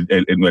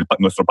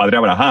 Nuestro padre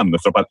Abraham,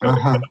 nuestro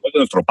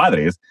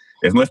padre,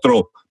 es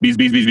nuestro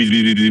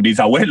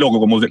bisabuelo,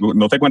 como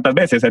no sé cuántas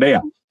veces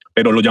sería,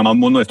 pero lo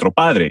llamamos nuestro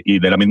padre. Y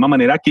de la misma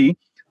manera aquí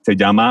se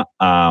llama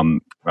a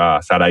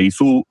Sarai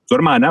su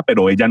hermana,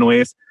 pero ella no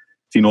es,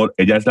 sino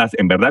ella es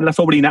en verdad la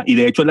sobrina, y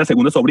de hecho es la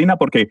segunda sobrina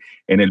porque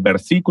en el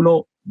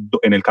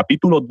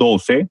capítulo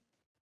 12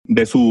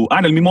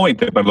 en el mismo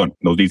 20, perdón,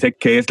 nos dice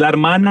que es su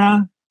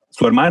hermana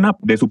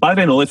de su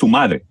padre, no de su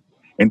madre.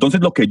 Entonces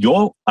lo que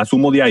yo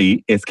asumo de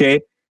ahí es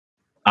que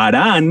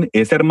Harán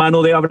es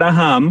hermano de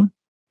Abraham,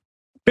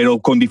 pero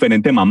con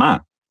diferente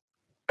mamá.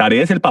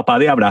 Taré es el papá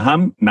de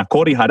Abraham,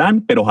 Nacor y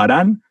Harán, pero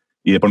Harán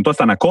y de pronto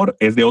hasta Nacor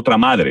es de otra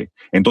madre.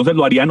 Entonces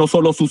lo haría no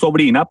solo su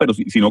sobrina,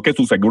 sino que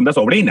su segunda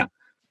sobrina.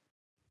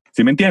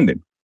 ¿Sí me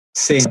entienden?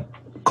 Sí.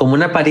 Como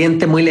una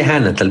pariente muy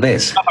lejana, tal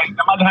vez. Una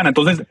pariente más lejana.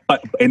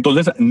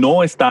 Entonces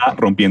no está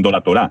rompiendo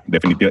la Torá.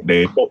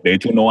 Definitivamente. De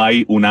hecho, no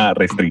hay una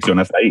restricción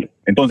hasta ahí.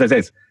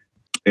 Entonces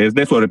es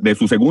de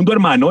su segundo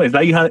hermano, es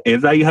la hija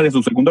de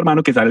su segundo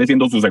hermano que sale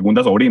siendo su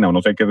segunda sobrina, o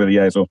no sé qué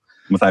sería eso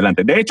más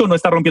adelante. De hecho, no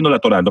está rompiendo la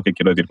Torá, es lo que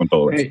quiero decir con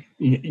todo eso.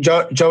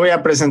 Yo voy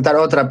a presentar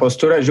otra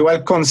postura. Yo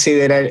igual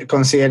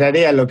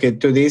consideraría lo que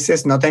tú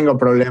dices, no tengo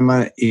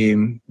problema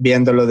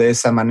viéndolo de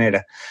esa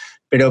manera.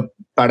 Pero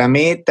para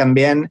mí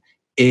también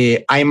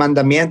hay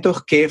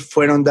mandamientos que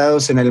fueron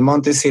dados en el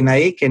monte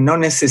Sinaí que no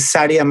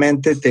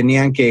necesariamente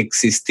tenían que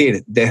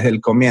existir desde el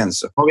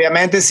comienzo.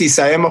 Obviamente, si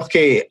sabemos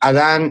que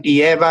Adán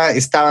y Eva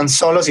estaban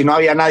solos y no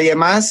había nadie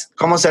más,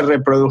 ¿cómo se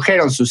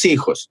reprodujeron sus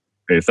hijos?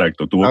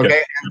 Exacto.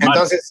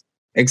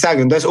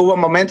 Entonces hubo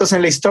momentos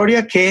en la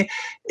historia que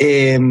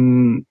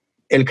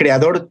el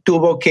Creador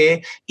tuvo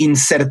que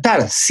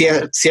insertar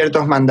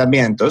ciertos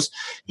mandamientos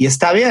y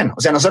está bien.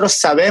 O sea, nosotros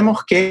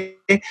sabemos que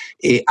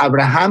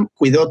Abraham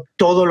cuidó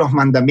todos los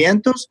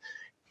mandamientos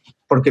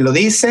porque lo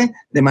dice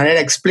de manera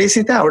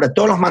explícita. Ahora,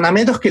 todos los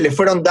mandamientos que le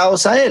fueron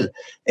dados a él.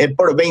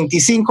 Por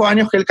 25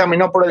 años que él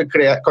caminó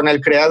con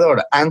el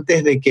Creador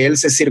antes de que él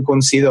se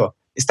circuncidó.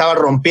 ¿Estaba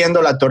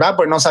rompiendo la Torá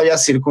porque no se había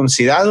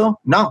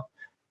circuncidado? No,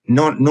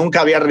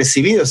 nunca había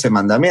recibido ese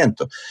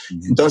mandamiento.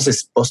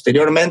 Entonces,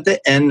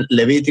 posteriormente, en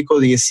Levítico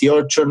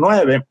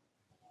 18:9,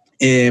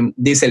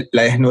 dice,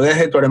 la desnudez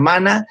de tu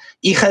hermana,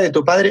 hija de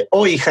tu padre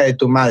o hija de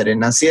tu madre,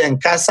 nacida en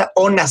casa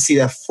o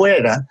nacida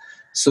fuera,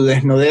 su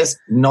desnudez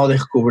no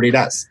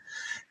descubrirás.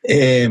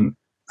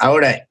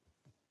 Ahora,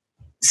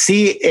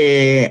 si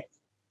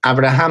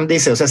Abraham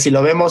dice, o sea, si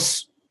lo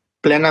vemos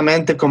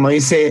plenamente como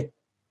dice,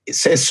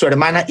 es su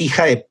hermana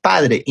hija de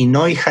padre y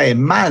no hija de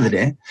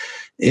madre,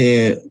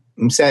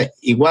 O sea,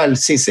 igual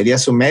sí, sería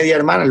su media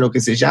hermana, lo que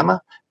se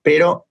llama,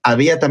 pero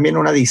había también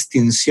una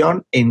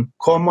distinción en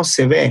cómo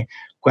se ve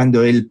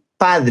cuando el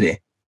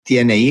padre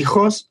tiene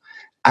hijos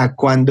a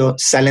cuando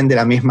salen de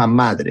la misma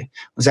madre.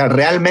 O sea,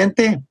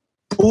 realmente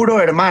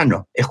puro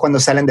hermano es cuando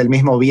salen del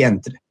mismo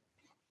vientre.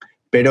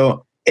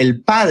 Pero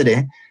el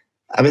padre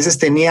a veces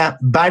tenía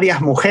varias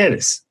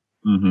mujeres.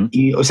 Uh-huh.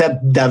 Y, o sea,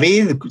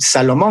 David,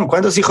 Salomón,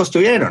 ¿cuántos hijos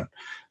tuvieron?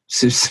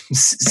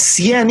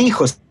 100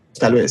 hijos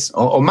tal vez,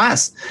 o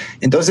más.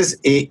 Entonces,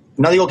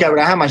 no digo que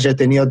Abraham haya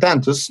tenido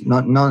tantos,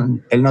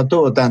 él no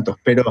tuvo tantos,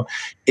 pero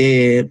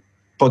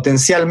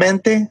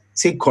potencialmente,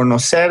 sí,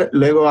 conocer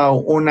luego a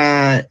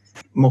una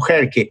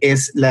mujer que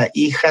es la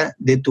hija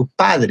de tu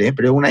padre,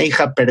 pero una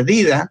hija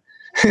perdida,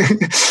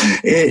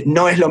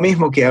 no es lo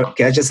mismo que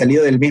haya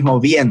salido del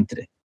mismo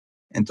vientre.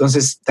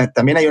 Entonces,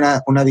 también hay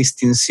una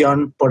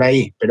distinción por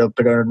ahí, pero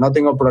no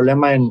tengo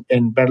problema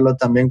en verlo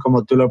también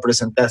como tú lo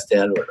presentaste,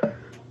 Álvaro.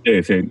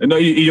 Sí. No,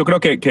 y yo creo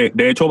que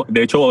de hecho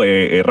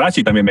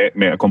Rashi también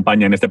me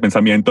acompaña en este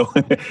pensamiento.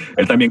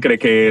 Él también cree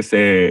que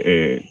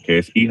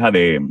es hija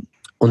de...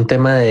 Un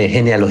tema de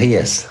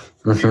genealogías.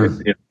 Uh-huh.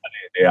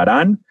 De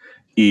Arán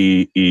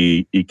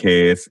y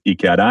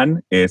que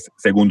Arán es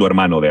segundo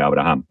hermano de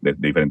Abraham, de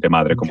diferente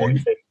madre, como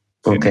dice.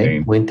 Ok,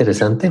 muy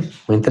interesante,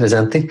 muy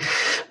interesante.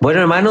 Bueno,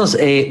 hermanos,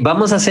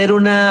 vamos a hacer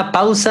una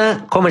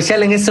pausa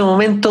comercial en este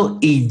momento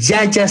y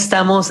ya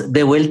estamos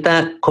de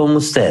vuelta con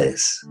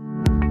ustedes.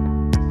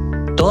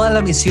 Toda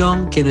la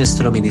misión que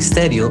nuestro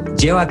ministerio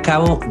lleva a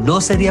cabo no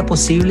sería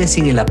posible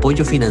sin el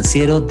apoyo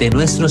financiero de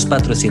nuestros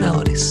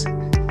patrocinadores.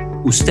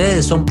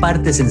 Ustedes son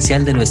parte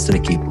esencial de nuestro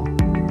equipo.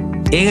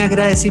 En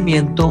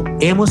agradecimiento,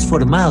 hemos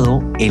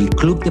formado el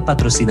Club de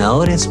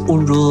Patrocinadores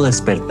Un Rudo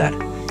Despertar.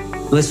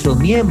 Nuestros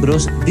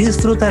miembros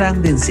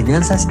disfrutarán de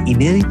enseñanzas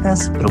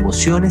inéditas,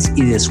 promociones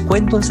y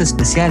descuentos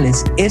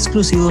especiales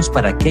exclusivos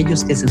para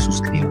aquellos que se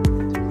suscriban.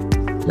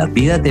 Las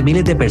vidas de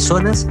miles de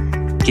personas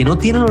que no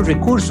tienen los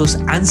recursos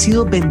han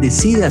sido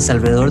bendecidas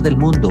alrededor del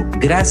mundo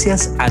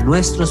gracias a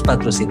nuestros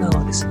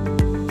patrocinadores.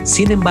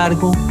 Sin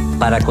embargo,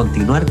 para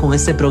continuar con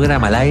este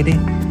programa al aire,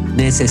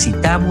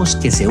 necesitamos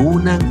que se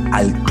unan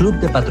al Club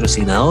de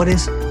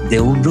Patrocinadores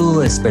de Un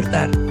Rudo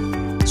Despertar.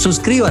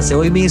 Suscríbase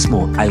hoy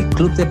mismo al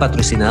Club de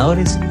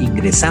Patrocinadores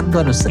ingresando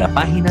a nuestra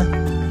página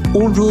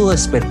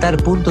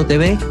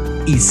unrudodespertar.tv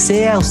y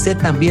sea usted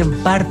también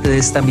parte de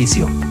esta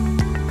misión.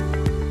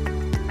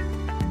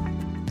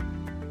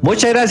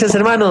 Muchas gracias,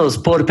 hermanos,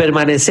 por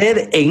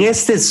permanecer en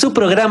este su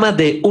programa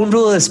de Un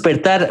Rudo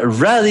Despertar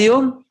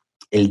Radio.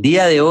 El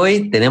día de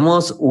hoy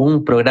tenemos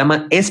un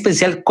programa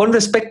especial con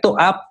respecto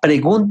a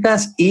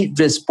preguntas y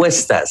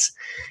respuestas.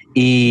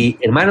 Y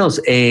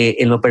hermanos,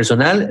 en lo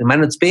personal,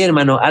 hermano Tzvi,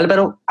 hermano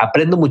Álvaro,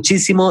 aprendo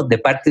muchísimo de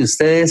parte de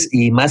ustedes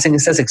y más en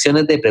estas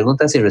secciones de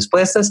preguntas y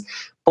respuestas,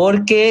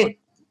 porque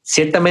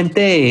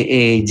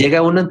ciertamente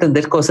llega uno a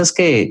entender cosas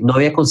que no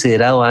había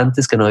considerado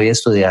antes, que no había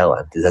estudiado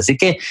antes. Así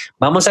que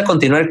vamos a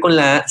continuar con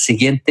la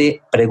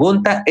siguiente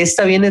pregunta.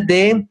 Esta viene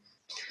de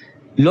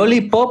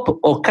Lollipop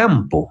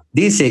Ocampo.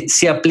 Dice,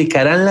 ¿se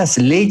aplicarán las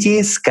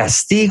leyes,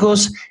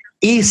 castigos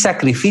y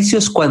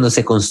sacrificios cuando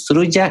se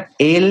construya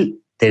el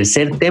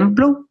tercer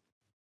templo?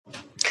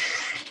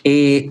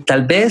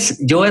 Tal vez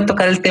yo voy a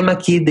tocar el tema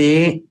aquí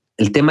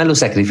el tema de los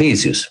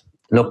sacrificios.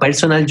 Lo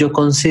personal, yo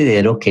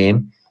considero que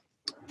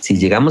si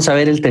llegamos a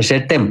ver el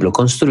tercer templo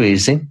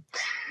construirse,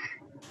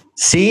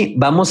 sí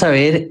vamos a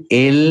ver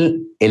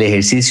el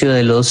ejercicio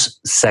de los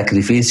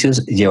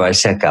sacrificios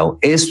llevarse a cabo.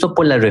 Esto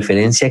por la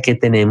referencia que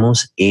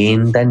tenemos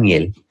en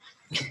Daniel.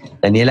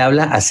 Daniel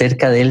habla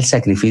acerca del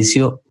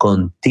sacrificio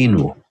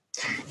continuo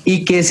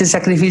y que ese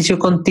sacrificio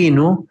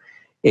continuo,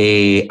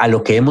 a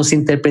lo que hemos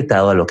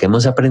interpretado, a lo que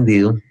hemos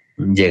aprendido,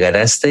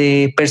 llegará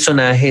este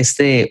personaje,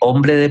 este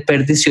hombre de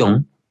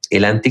perdición,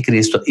 el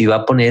anticristo, y va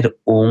a poner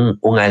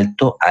un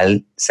alto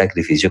al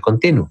sacrificio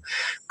continuo.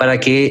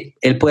 Para que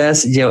él pueda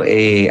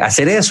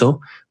hacer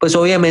eso, pues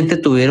obviamente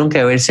tuvieron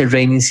que haberse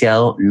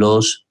reiniciado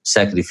los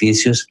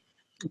sacrificios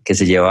que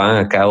se llevaban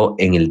a cabo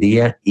en el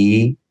día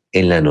y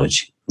en la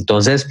noche.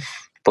 Entonces,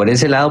 por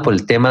ese lado, por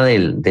el tema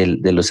de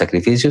los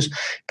sacrificios,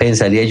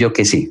 pensaría yo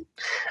que sí.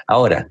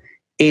 Ahora,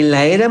 en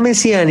la era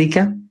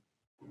mesiánica,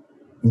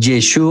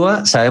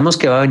 Yeshua sabemos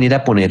que va a venir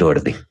a poner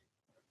orden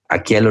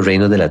aquí a los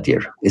reinos de la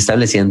tierra,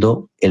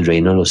 estableciendo el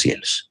reino de los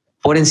cielos,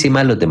 por encima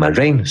de los demás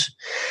reinos.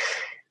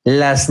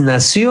 Las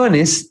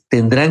naciones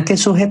tendrán que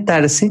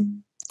sujetarse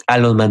a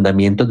los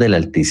mandamientos del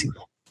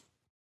Altísimo.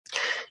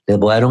 Les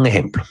voy a dar un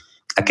ejemplo.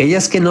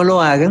 Aquellas que no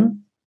lo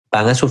hagan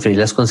van a sufrir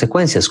las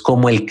consecuencias,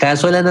 como el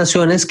caso de las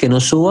naciones que no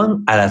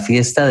suban a la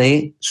fiesta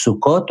de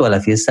Sukkot o a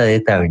la fiesta de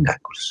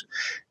Tabernáculos.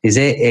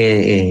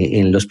 Dice,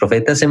 en los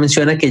profetas se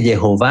menciona que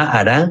Jehová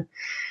hará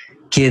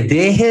que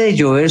deje de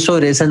llover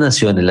sobre esas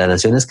naciones, las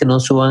naciones que no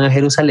suban a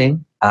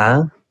Jerusalén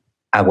a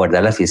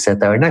guardar la fiesta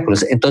de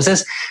Tabernáculos.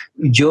 Entonces,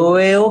 yo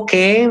veo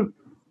que,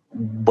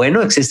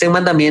 bueno, existen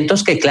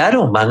mandamientos que,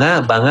 claro, van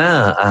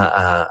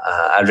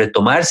a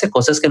retomarse,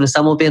 cosas que no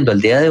estamos viendo al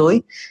día de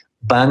hoy,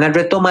 van a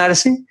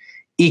retomarse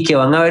y que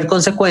van a haber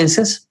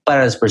consecuencias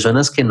para las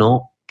personas que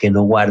no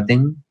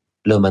guarden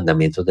los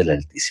mandamientos del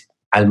Altísimo.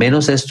 Al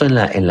menos esto en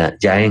la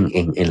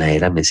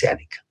era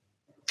mesiánica.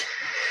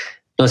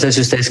 No sé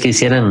si ustedes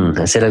quisieran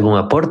hacer algún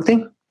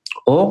aporte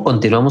o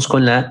continuamos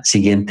con la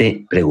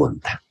siguiente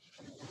pregunta.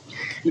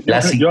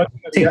 Yo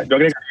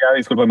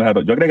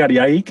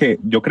agregaría ahí que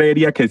yo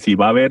creería que si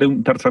va a haber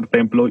un tercer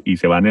templo y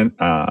se van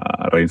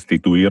a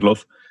reinstituir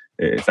los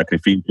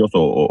sacrificios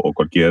o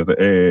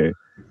cualquier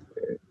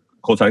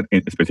cosa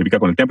específica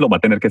con el templo, va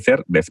a tener que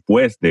ser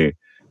después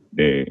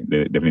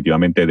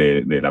definitivamente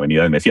de la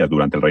venida del Mesías,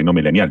 durante el reino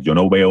milenial. Yo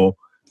no veo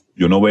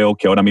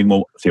que ahora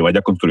mismo se vaya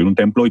a construir un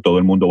templo y todo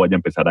el mundo vaya a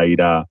empezar a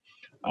ir a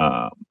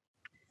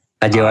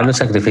llevar los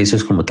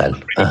sacrificios como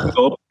tal. Ajá.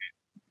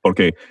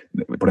 Porque,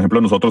 por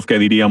ejemplo, nosotros ¿qué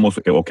diríamos?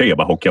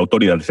 ¿Bajo qué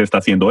autoridad se está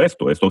haciendo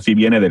esto? ¿Esto sí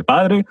viene del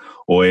Padre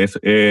o es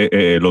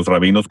los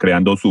rabinos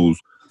creando sus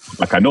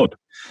macanot?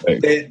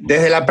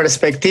 Desde la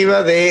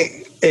perspectiva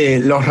de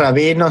los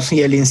rabinos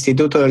y el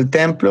Instituto del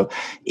Templo,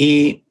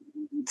 y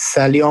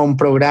salió un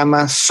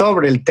programa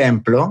sobre el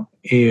templo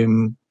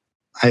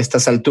a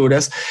estas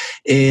alturas.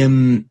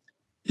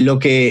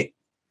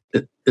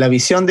 La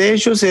visión de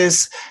ellos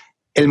es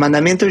el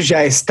mandamiento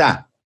ya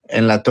está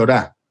en la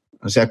Torá.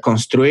 O sea,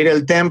 construir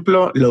el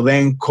templo lo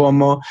ven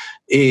como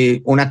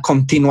una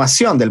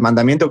continuación del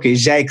mandamiento que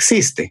ya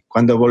existe.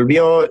 Cuando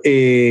volvió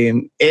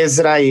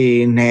Ezra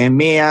y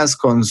Nehemías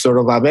con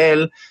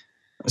Zorobabel,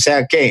 o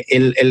sea que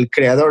el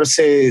Creador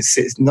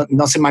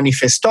no se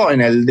manifestó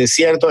en el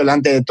desierto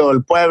delante de todo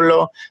el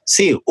pueblo.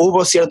 Sí,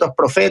 hubo ciertos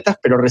profetas,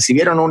 pero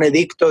recibieron un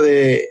edicto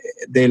de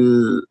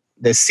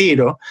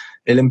Ciro,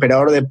 el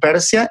emperador de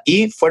Persia,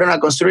 y fueron a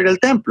construir el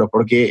templo,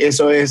 porque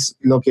eso es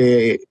lo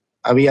que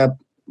había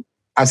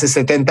hace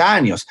 70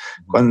 años,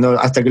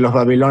 hasta que los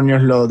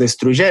babilonios lo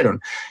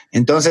destruyeron.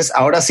 Entonces,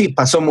 ahora sí,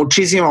 pasó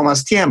muchísimo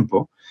más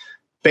tiempo,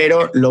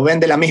 pero lo ven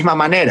de la misma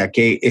manera,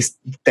 que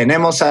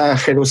tenemos a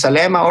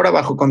Jerusalén ahora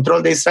bajo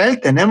control de Israel,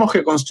 tenemos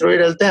que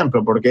construir el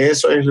templo, porque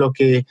eso es lo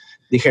que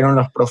dijeron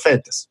los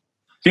profetas.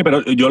 Sí,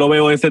 pero yo lo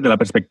veo desde la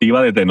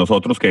perspectiva desde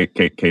nosotros que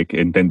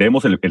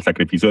entendemos el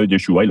sacrificio de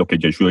Yeshua y lo que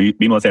Yeshua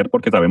vino a hacer,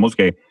 porque sabemos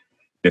que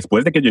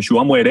después de que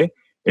Yeshua muere,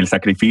 los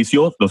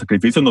sacrificios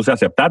no se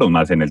aceptaron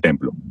más en el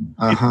templo.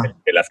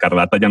 La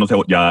escarlata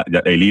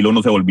el hilo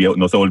no se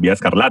volvía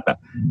escarlata.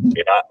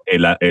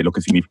 Era lo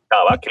que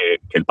significaba que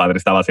el Padre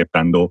estaba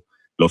aceptando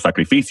los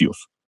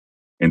sacrificios.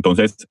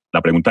 Entonces,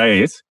 la pregunta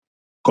es,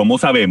 ¿cómo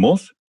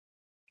sabemos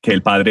que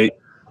el Padre,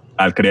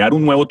 al crear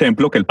un nuevo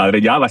templo, que el Padre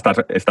ya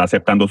está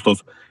aceptando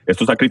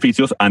estos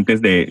sacrificios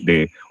antes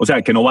o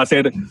sea, que no va a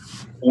ser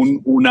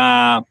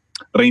una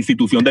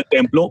reinstitución del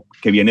templo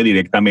que viene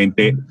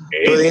directamente.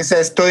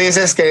 Tú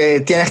dices que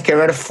tienes que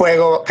ver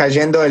fuego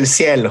cayendo del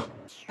cielo.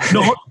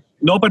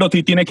 No, pero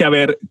sí tiene que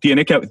haber,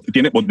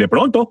 de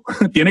pronto,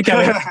 tiene que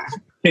haber,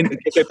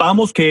 que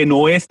sepamos que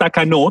no es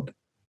takanot,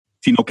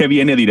 sino que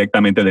viene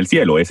directamente del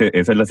cielo. Esa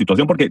es la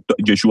situación, porque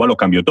Yeshua lo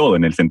cambió todo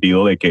en el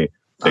sentido de que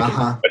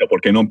pero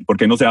 ¿por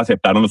qué no se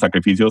aceptaron los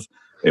sacrificios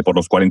por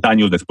los 40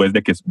 años después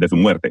de su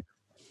muerte?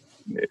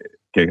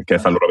 Que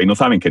hasta los rabinos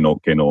saben que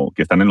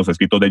están en los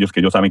escritos de ellos, que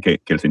ellos saben que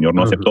el Señor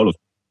no aceptó los.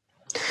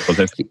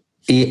 Entonces,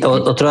 y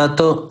otro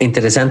dato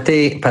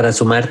interesante para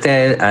sumarte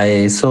a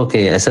eso, a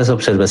esa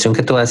observación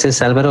que tú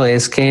haces, Álvaro,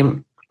 es que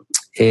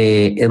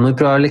es muy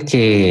probable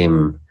que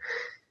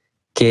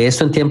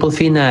esto en tiempos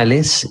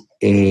finales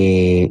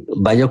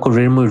vaya a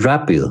ocurrir muy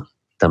rápido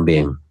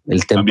también.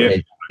 El templo,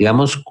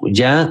 digamos,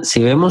 ya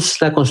si vemos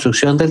la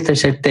construcción del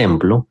tercer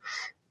templo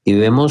y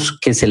vemos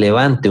que se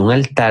levante un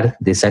altar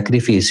de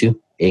sacrificio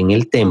en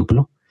el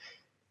templo,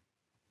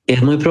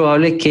 es muy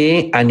probable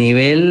que a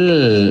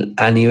nivel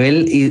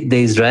de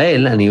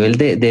Israel, a nivel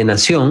de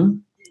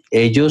nación,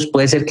 ellos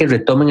puede ser que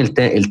retomen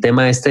el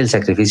tema del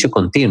sacrificio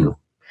continuo.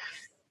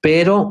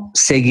 Pero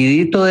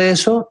seguidito de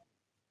eso,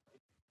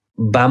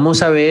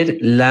 vamos a ver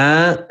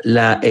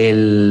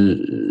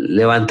el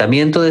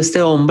levantamiento de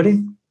este hombre,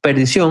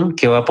 perdición,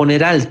 que va a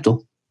poner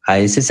alto a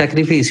ese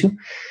sacrificio.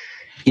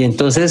 Y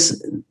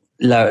entonces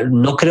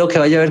no creo que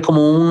vaya a haber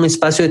como un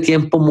espacio de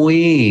tiempo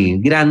muy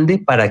grande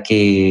para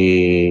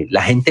que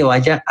la gente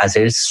vaya a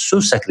hacer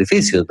sus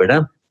sacrificios,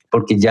 ¿verdad?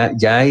 Porque ya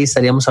ahí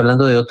estaríamos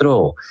hablando de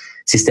otro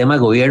sistema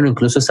de gobierno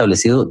incluso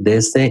establecido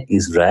desde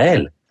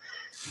Israel.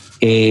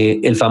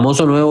 El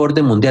famoso nuevo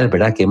orden mundial,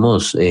 ¿verdad? Que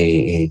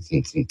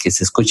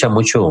se escucha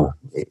mucho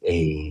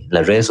en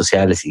las redes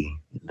sociales y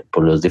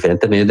por los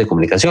diferentes medios de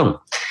comunicación.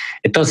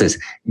 Entonces,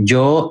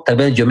 tal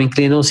vez yo me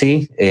inclino,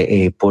 sí,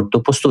 por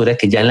tu postura,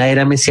 que ya en la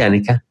era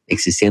mesiánica,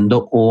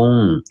 existiendo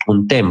un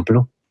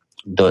templo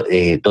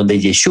donde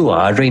Yeshua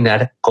va a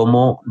reinar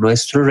como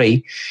nuestro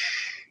rey,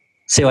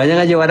 se vayan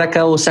a llevar a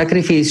cabo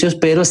sacrificios,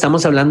 pero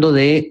estamos hablando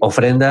de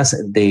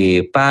ofrendas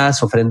de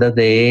paz, ofrendas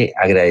de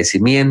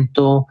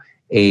agradecimiento.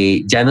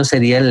 Ya no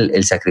sería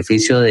el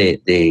sacrificio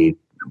de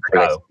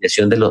la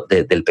expiación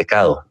del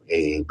pecado,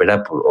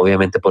 ¿verdad?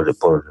 Obviamente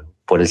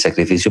por el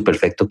sacrificio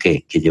perfecto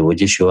que llevó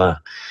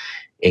Yeshua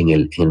en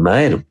el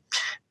madero.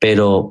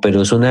 Pero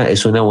es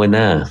una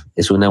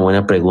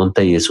buena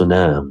pregunta y es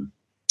una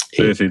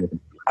Sí.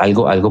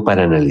 Algo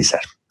para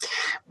analizar.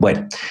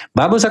 Bueno,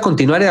 vamos a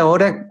continuar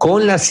ahora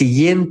con la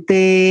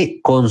siguiente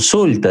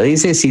consulta.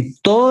 Dice, si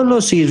todos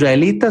los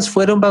israelitas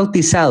fueron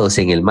bautizados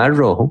en el Mar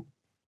Rojo,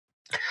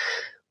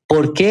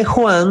 ¿por qué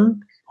Juan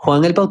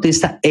el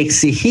Bautista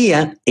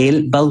exigía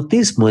el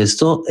bautismo?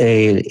 Esto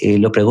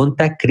lo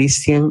pregunta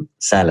Cristian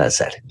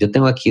Salazar. Yo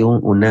tengo aquí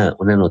una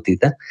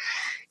notita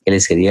que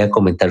les quería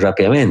comentar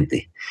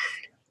rápidamente.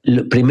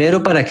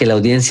 Primero, para que la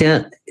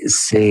audiencia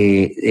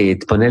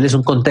ponerles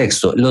un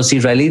contexto, los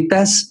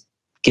israelitas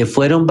que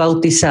fueron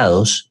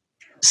bautizados,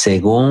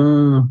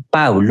 según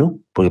Pablo,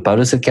 porque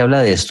Pablo es el que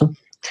habla de esto,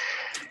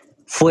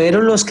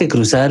 fueron los que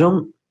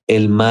cruzaron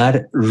el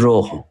Mar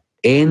Rojo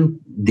en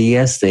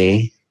días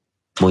de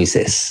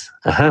Moisés.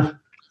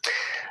 Ajá.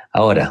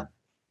 Ahora,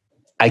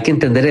 hay que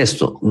entender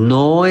esto.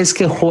 No es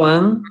que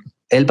Juan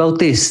el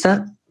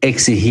Bautista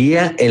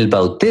exigía el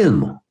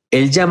bautismo.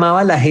 Él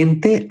llamaba a la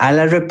gente al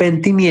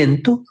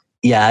arrepentimiento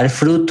y a dar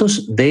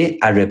frutos de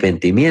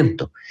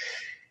arrepentimiento,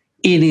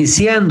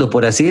 iniciando,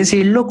 por así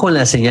decirlo, con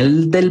la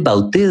señal del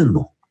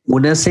bautismo,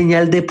 una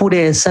señal de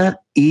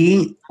pureza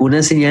y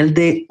una señal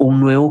de un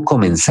nuevo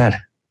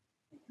comenzar.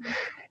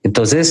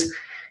 Entonces,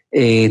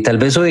 tal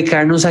vez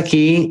ubicarnos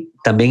aquí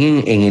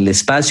también en el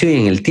espacio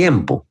y en el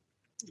tiempo.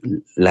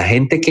 La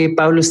gente que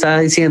Pablo estaba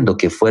diciendo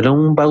que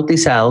fueron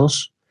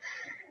bautizados,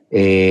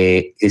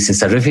 se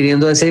está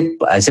refiriendo a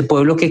ese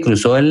pueblo que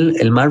cruzó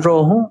el Mar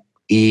Rojo,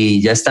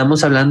 y ya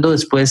estamos hablando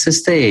después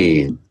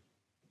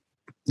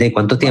 ¿de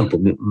cuánto tiempo?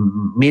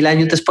 1000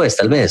 años después,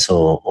 tal vez,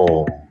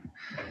 o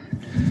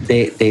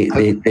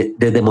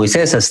desde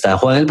Moisés hasta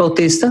Juan el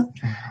Bautista.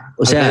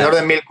 O sea, alrededor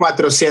de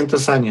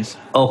 1400 años.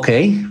 Ok,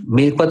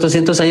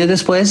 1400 años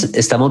después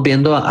estamos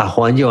viendo a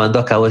Juan llevando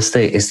a cabo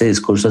este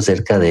discurso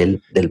acerca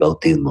del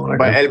bautismo,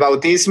 ¿verdad? El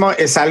bautismo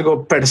es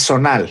algo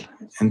personal.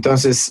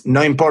 Entonces,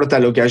 no importa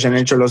lo que hayan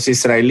hecho los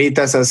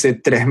israelitas hace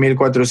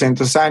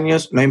 3400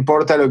 años, no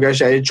importa lo que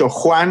haya hecho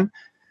Juan,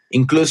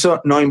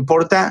 incluso no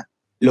importa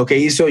lo que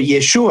hizo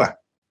Yeshua,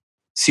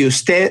 si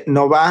usted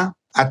no va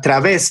a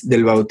través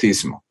del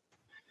bautismo.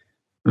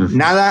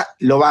 Nada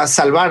lo va a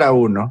salvar a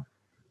uno,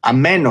 a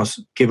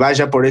menos que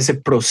vaya por ese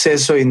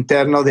proceso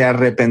interno de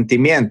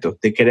arrepentimiento,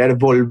 de querer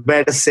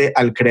volverse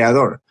al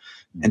Creador.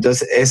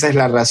 Entonces, esa es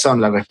la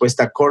razón, la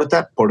respuesta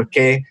corta, por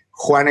qué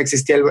Juan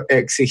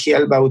exigía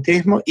el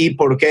bautismo y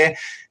por qué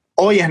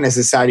hoy es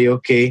necesario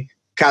que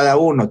cada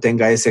uno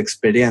tenga esa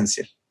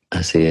experiencia.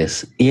 Así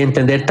es. Y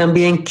entender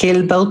también que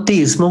el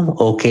bautismo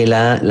o que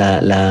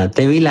la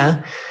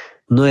tevilá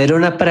no era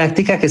una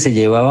práctica que se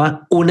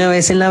llevaba una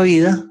vez en la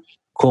vida,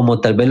 como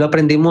tal vez lo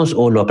aprendimos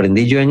o lo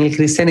aprendí yo en el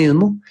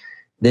cristianismo,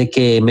 de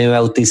que me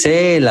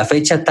bauticé, la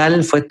fecha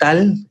tal fue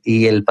tal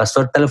y el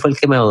pastor tal fue el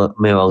que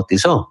me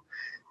bautizó,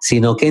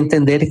 sino que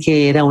entender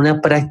que era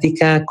una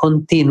práctica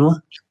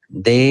continua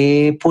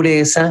de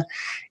pureza,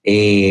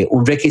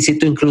 un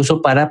requisito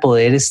incluso para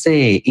poder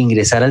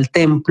ingresar al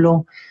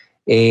templo,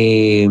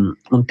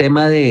 un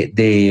tema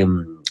de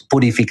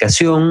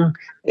purificación,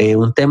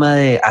 un tema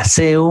de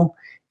aseo,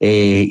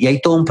 y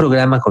hay todo un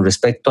programa con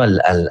respecto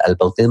al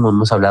bautismo.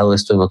 Hemos hablado de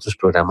esto en otros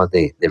programas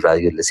de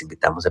radio. Les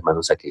invitamos,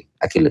 hermanos, a que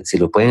si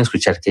lo pueden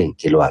escuchar,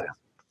 que lo hagan.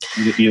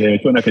 Y de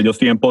hecho, en aquellos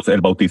tiempos,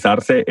 el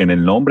bautizarse en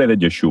el nombre de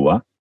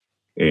Yeshua,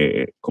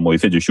 como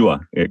dice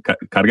Yeshua,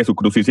 cargue su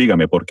cruz y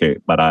sígame, porque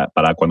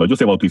para cuando ellos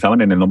se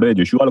bautizaban en el nombre de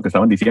Yeshua, lo que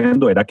estaban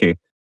diciendo era que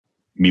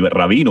mi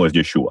rabino es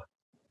Yeshua.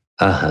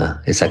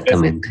 Ajá,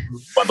 exactamente.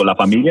 Entonces, cuando la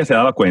familia se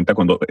daba cuenta,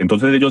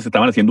 entonces ellos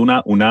estaban haciendo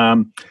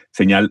una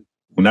señal,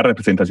 una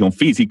representación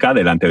física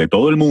delante de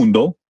todo el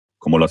mundo,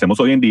 como lo hacemos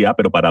hoy en día,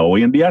 pero para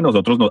hoy en día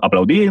nosotros nos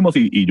aplaudimos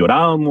y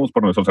lloramos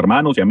por nuestros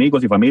hermanos y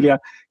amigos y familia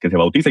que se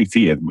bautiza, y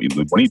sí, es muy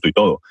bonito y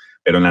todo.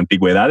 Pero en la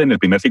antigüedad, en el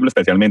primer siglo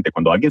especialmente,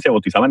 cuando alguien se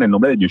bautizaba en el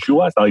nombre de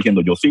Yeshua, estaba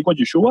diciendo, yo sigo a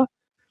Yeshua,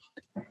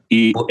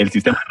 y el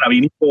sistema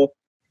rabínico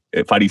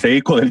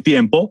fariseico del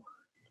tiempo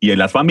y en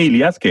las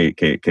familias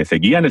que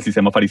seguían el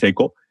sistema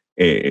fariseico,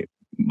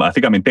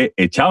 básicamente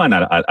echaban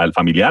al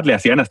familiar, le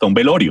hacían hasta un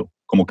velorio,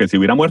 como que se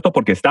hubiera muerto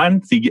porque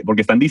están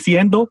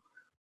diciendo,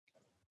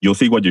 yo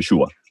sigo a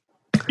Yeshua.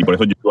 Y por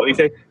eso Yeshua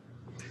dice,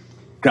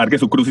 cargue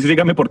su cruz y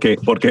sígame, porque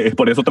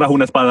por eso trajo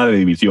una espada de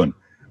división.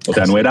 O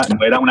sea, no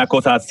era una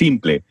cosa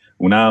simple,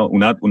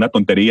 una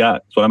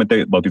tontería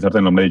solamente bautizarse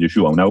en el nombre de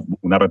Yeshua,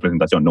 una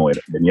representación. No,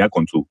 venía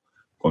con su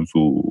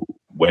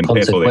buen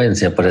peso.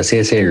 Consecuencia, por así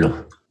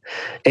decirlo.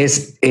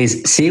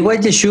 Sigo a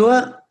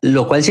Yeshua,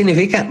 lo cual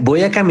significa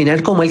voy a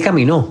caminar como él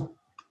caminó,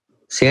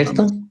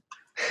 ¿cierto?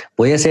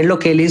 Voy a hacer lo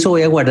que él hizo,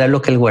 voy a guardar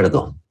lo que él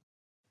guardó.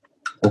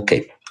 Ok,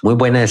 muy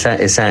buena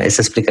esa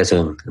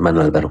explicación,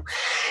 hermano Álvaro.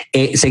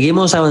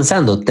 Seguimos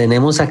avanzando.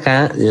 Tenemos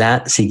acá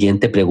la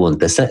siguiente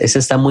pregunta. Esta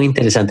está muy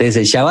interesante.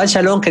 Dice, Shabbat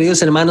Shalom,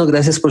 queridos hermanos,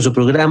 gracias por su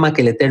programa,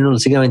 que el Eterno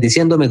los siga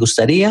bendiciendo. Me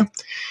gustaría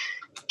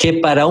que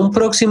para un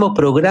próximo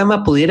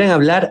programa pudieran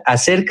hablar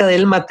acerca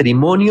del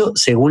matrimonio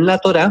según la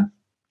Torá,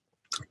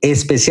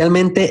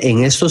 especialmente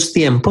en estos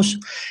tiempos,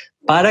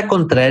 para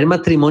contraer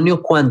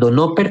matrimonio cuando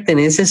no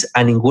perteneces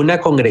a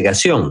ninguna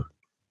congregación.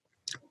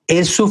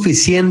 ¿es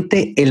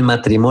suficiente el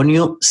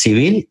matrimonio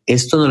civil?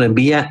 Esto nos lo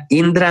envía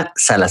Indra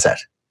Salazar.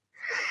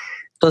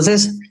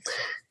 Entonces,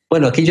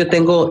 bueno, aquí yo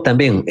tengo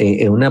también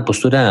una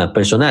postura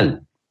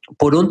personal.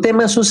 Por un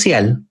tema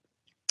social,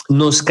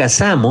 nos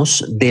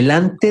casamos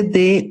delante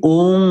de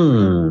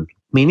un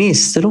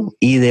ministro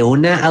y de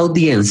una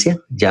audiencia,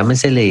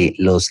 llámesele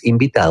los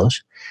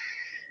invitados,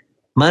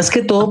 más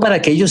que todo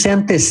para que ellos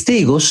sean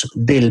testigos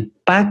del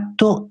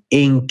pacto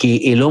en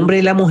que el hombre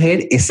y la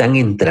mujer están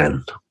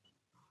entrando.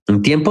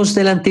 En tiempos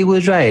del antiguo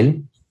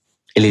Israel,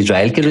 el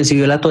Israel que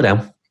recibió la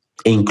Torá,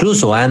 e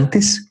incluso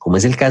antes, como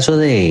es el caso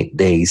de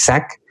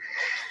Isaac,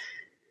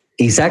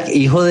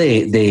 hijo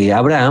de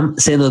Abraham,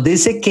 se nos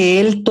dice que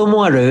él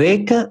tomó a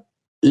Rebeca,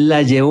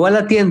 la llevó a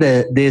la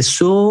tienda de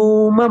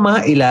su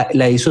mamá y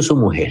la hizo su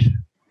mujer.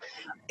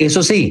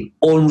 Eso sí,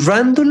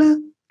 honrándola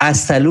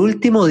hasta el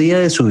último día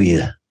de su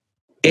vida.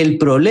 El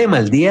problema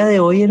al día de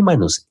hoy,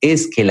 hermanos,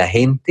 es que la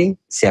gente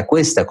se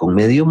acuesta con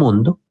medio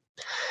mundo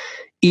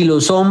y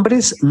los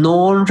hombres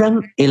no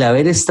honran el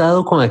haber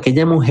estado con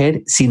aquella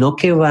mujer, sino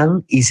que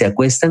van y se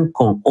acuestan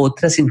con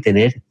otras sin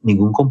tener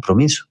ningún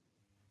compromiso.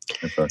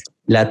 Exacto.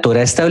 La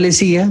Torá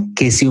establecía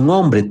que si un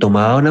hombre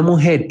tomaba a una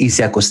mujer y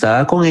se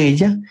acostaba con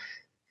ella,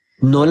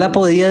 no la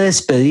podía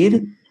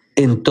despedir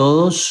en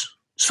todos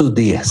sus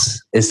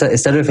días.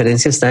 Esta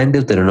referencia está en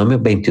Deuteronomio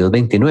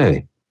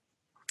 22-29.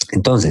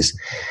 Entonces,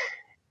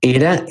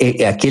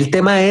 aquí el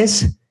tema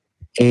es,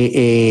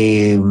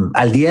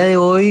 al día de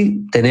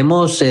hoy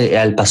tenemos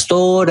al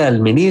pastor,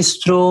 al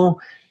ministro,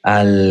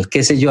 al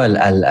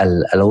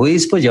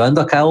obispo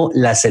llevando a cabo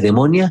la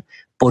ceremonia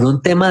por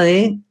un tema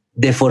de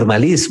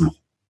formalismo.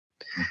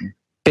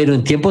 Pero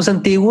en tiempos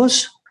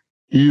antiguos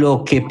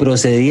lo que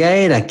procedía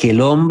era que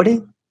el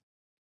hombre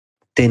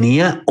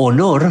tenía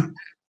honor,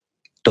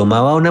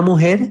 tomaba a una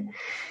mujer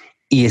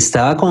y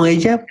estaba con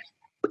ella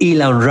y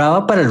la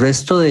honraba para el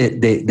resto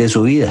de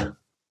su vida,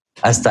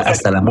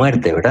 hasta la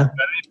muerte, ¿verdad?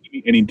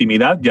 En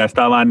intimidad ya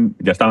estaban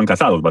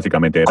casados,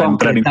 básicamente.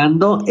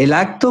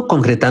 Era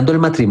concretando el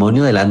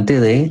matrimonio delante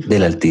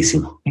del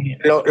Altísimo.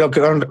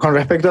 Con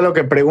respecto a lo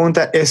que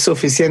pregunta, ¿es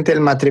suficiente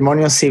el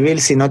matrimonio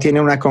civil si no tiene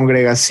una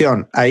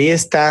congregación? Ahí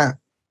está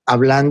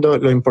hablando,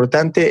 lo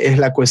importante es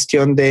la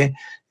cuestión de,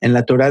 en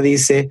la Torá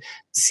dice,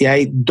 si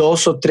hay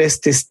 2 o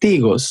 3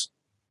 testigos,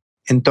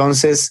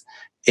 entonces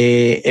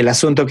el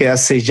asunto queda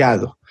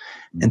sellado.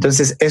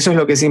 Entonces eso es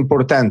lo que es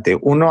importante.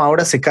 Uno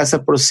ahora se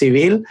casa por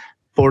civil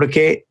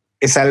porque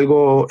es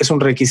un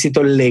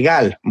requisito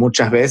legal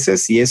muchas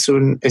veces y es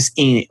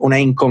una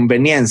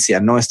inconveniencia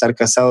no estar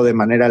casado de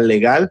manera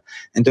legal.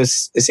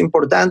 Entonces es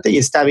importante y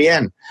está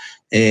bien.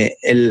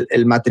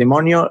 El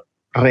matrimonio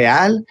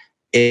real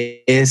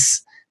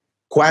es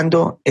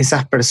cuando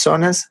esas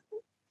personas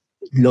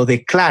lo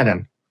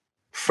declaran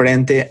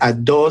frente a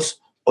 2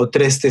 o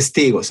 3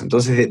 testigos.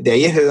 Entonces, de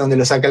ahí es de donde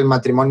lo saca el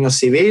matrimonio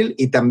civil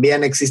y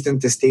también existen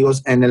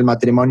testigos en el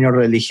matrimonio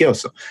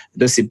religioso.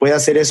 Entonces, si puede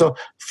hacer eso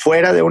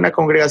fuera de una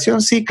congregación,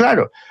 sí,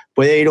 claro.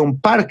 Puede ir a un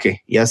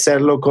parque y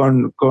hacerlo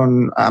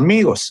con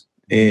amigos.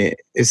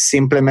 Es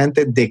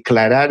simplemente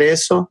declarar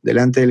eso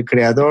delante del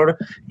Creador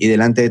y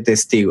delante de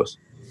testigos.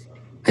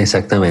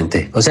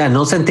 Exactamente. O sea,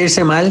 no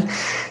sentirse mal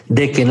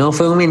de que no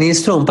fue un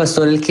ministro o un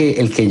pastor el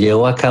que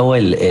llevó a cabo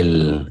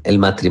el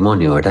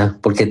matrimonio, ¿verdad?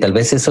 Porque tal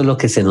vez eso es lo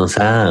que se nos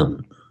ha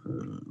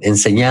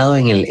enseñado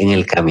en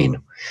el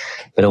camino.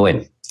 Pero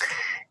bueno,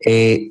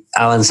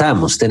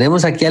 avanzamos.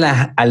 Tenemos aquí a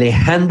la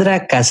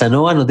Alejandra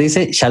Casanova, nos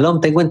dice: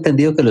 Shalom, tengo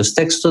entendido que los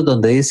textos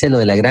donde dice lo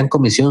de la gran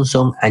comisión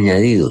son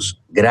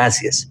añadidos.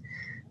 Gracias.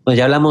 Bueno,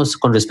 ya hablamos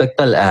con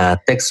respecto a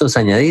textos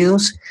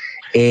añadidos.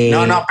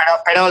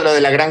 Pero lo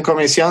de la gran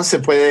comisión se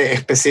puede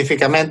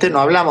específicamente,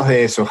 no hablamos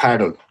de eso,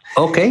 Harold.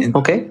 Ok.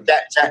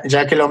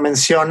 Ya que lo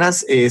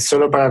mencionas,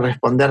 solo para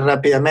responder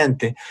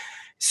rápidamente,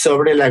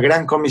 sobre la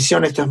gran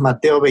comisión, esto es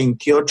Mateo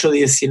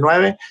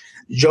 28-19,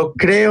 yo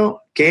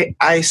creo que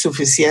hay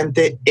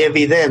suficiente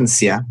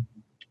evidencia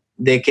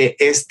de que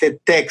este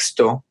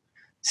texto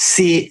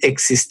sí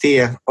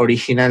existía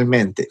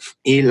originalmente.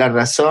 Y la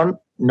razón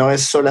no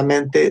es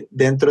solamente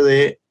dentro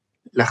de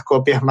las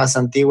copias más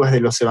antiguas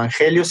de los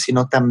evangelios,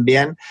 sino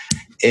también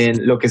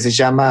en lo que se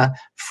llama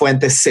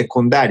fuentes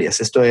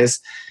secundarias. Esto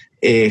es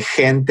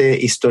gente,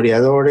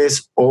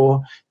 historiadores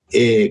o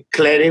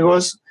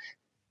clérigos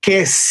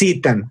que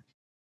citan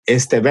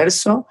este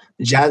verso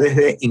ya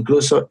desde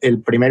incluso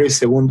el primero y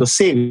segundo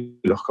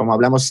siglos, como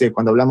hablamos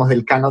cuando hablamos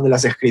del canon de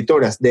las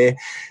escrituras, de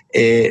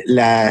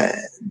la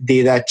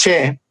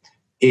Didache,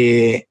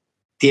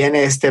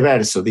 tiene este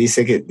verso,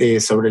 dice que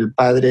sobre el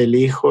Padre, el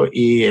Hijo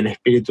y el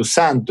Espíritu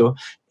Santo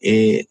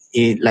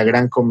y la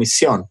Gran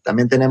Comisión.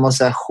 También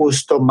tenemos a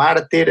Justo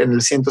Mártir en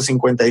el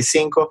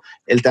 155,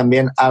 él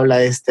también habla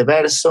de este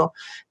verso.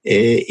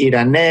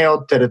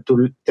 Iraneo,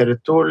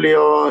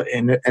 Tertulio,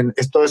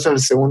 todo eso es el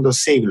segundo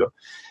siglo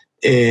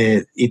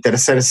y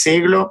tercer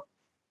siglo,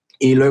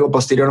 y luego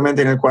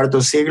posteriormente en el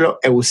cuarto siglo,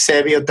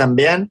 Eusebio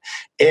también,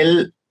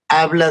 él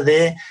habla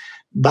de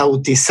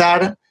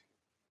bautizar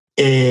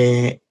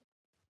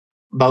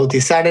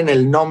bautizar en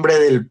el nombre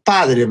del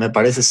Padre, me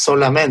parece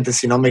solamente,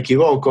 si no me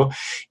equivoco.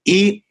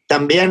 Y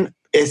también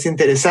es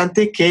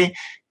interesante que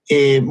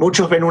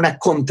muchos ven una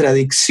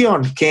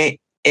contradicción que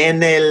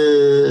en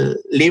el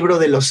libro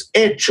de los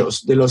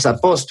Hechos de los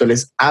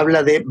Apóstoles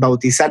habla de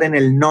bautizar en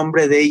el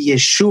nombre de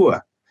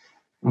Yeshua.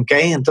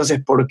 ¿Okay?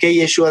 Entonces, ¿por qué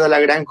Yeshua da la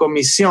gran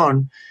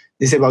comisión?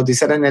 Dice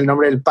bautizar en el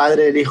nombre del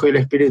Padre, del Hijo y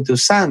del Espíritu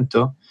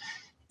Santo.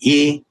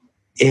 Y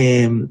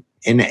en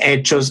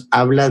Hechos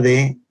habla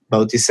de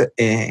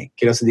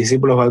que los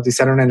discípulos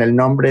bautizaron en el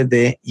nombre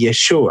de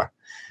Yeshua.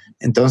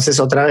 Entonces,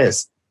 otra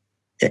vez,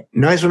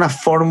 no es una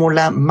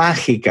fórmula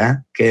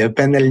mágica que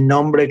depende del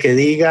nombre que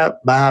diga,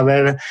 va a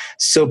haber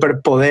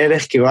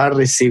superpoderes que va a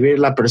recibir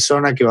la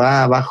persona que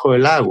va abajo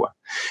del agua.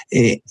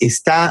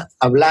 Está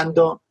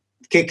hablando,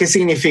 ¿qué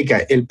significa?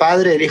 El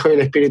Padre, el Hijo y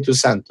el Espíritu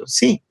Santo.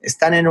 Sí,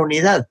 están en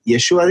unidad.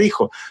 Yeshua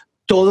dijo,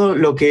 todo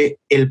lo que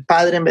el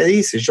Padre me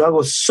dice, yo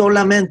hago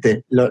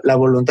solamente la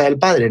voluntad del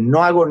Padre,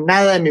 no hago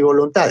nada de mi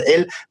voluntad.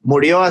 Él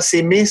murió a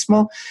sí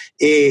mismo,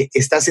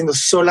 está haciendo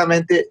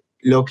solamente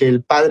lo que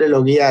el Padre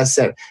lo guía a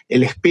hacer.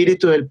 El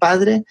Espíritu del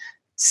Padre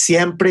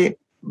siempre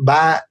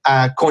va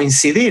a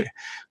coincidir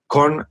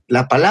con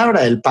la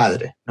palabra del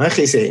Padre. No es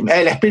que dice,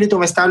 el Espíritu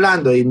me está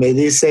hablando y me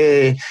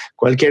dice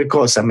cualquier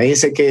cosa, me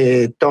dice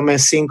que tome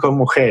 5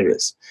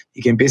 mujeres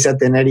y que empiece a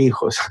tener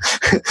hijos,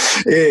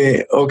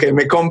 o que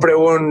me compre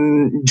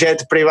un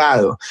jet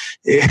privado.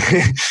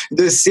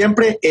 Entonces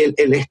siempre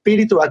el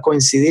Espíritu va a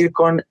coincidir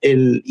con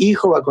el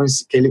Hijo, va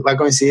a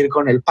coincidir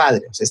con el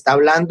Padre. O sea, está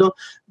hablando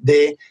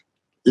de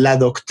la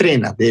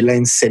doctrina, de la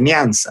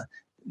enseñanza.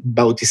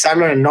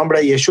 Bautizarlo en el nombre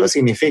de Yeshua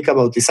significa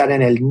bautizar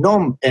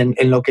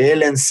en lo que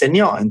Él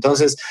enseñó.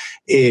 Entonces,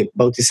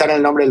 bautizar en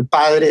el nombre del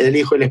Padre, del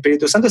Hijo y del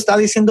Espíritu Santo está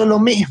diciendo lo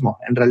mismo,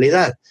 en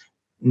realidad.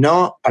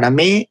 No, para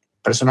mí,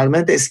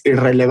 personalmente, es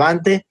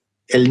irrelevante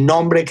el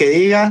nombre que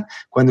diga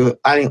cuando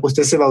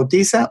usted se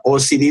bautiza, o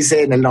si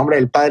dice en el nombre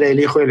del Padre, del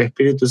Hijo y del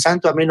Espíritu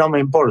Santo, a mí no me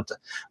importa.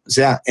 O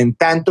sea, en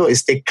tanto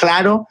esté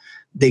claro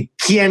de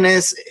quién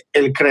es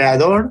el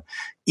Creador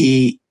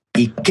y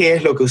qué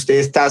es lo que usted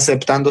está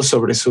aceptando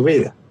sobre su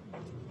vida.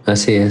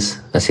 Así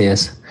es, así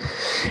es.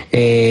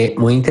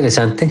 Muy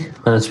interesante,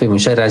 Mansfi,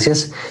 muchas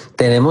gracias.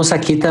 Tenemos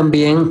aquí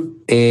también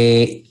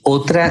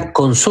otra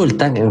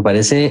consulta que me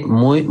parece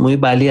muy, muy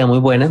válida, muy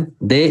buena,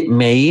 de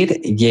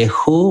Meir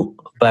Yehu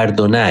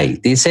Bardonay.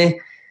 Dice,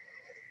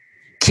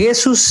 ¿qué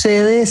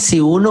sucede si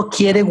uno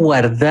quiere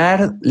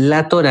guardar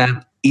la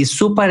Torá y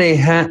su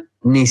pareja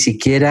ni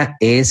siquiera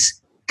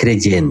es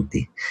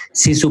creyente?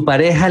 Si su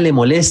pareja le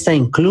molesta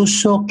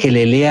incluso que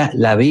le lea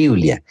la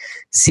Biblia,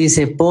 si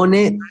se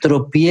pone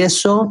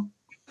tropiezo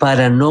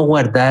para no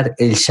guardar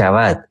el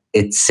Shabbat,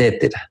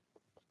 etcétera.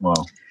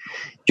 Wow.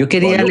 Yo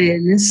quería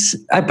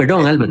leerles...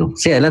 Perdón, Álvaro.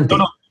 Sí, adelante.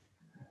 No.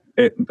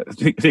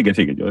 Sigue.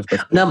 Yo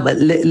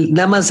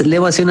nada más le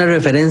voy a hacer una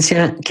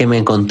referencia que me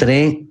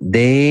encontré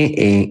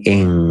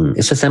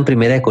eso está en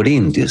 1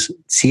 Corintios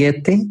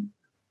 7,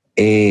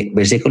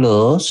 versículo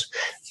 2.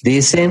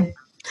 Dice...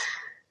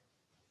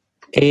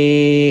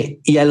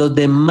 y a los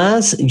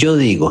demás yo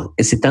digo,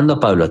 citando a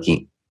Pablo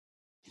aquí,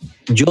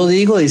 yo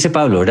digo, dice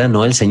Pablo, ¿verdad?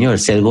 No el Señor,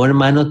 si algún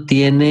hermano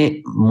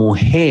tiene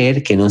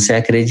mujer que no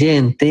sea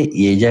creyente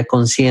y ella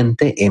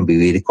consiente en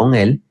vivir con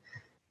él,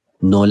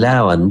 no la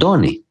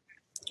abandone.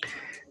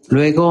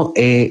 Luego,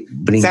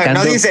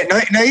 brincando... O sea,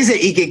 no dice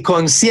y que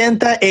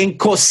consienta en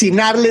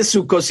cocinarle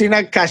su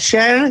cocina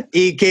kasher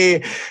y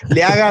que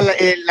le haga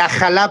la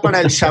jalá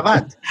para el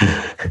Shabbat.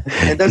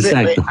 Entonces,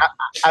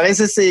 a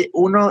veces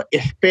uno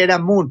espera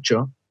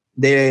mucho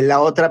de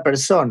la otra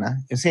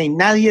persona. O sea, y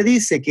nadie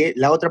dice que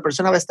la otra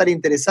persona va a estar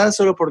interesada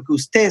solo porque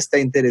usted está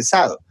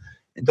interesado.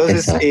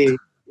 Entonces,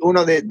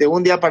 uno de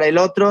un día para el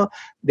otro,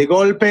 de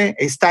golpe,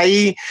 está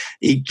ahí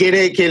y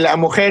quiere que la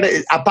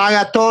mujer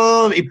apaga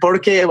todo y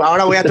porque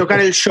ahora voy a tocar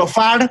el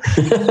shofar.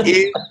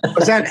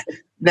 O sea,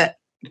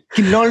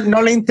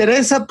 no le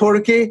interesa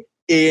porque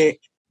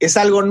es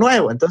algo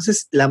nuevo.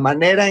 Entonces, la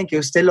manera en que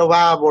usted lo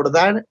va a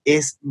abordar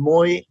es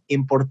muy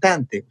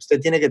importante. Usted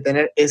tiene que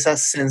tener esa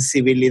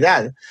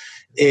sensibilidad.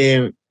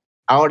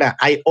 Ahora,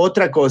 hay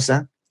otra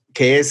cosa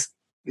que es,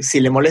 si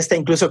le molesta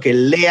incluso que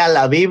lea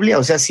la Biblia,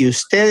 o sea, si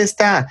usted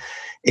está...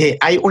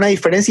 hay una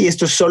diferencia y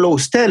esto solo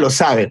usted lo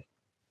sabe,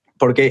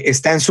 porque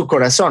está en su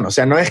corazón. O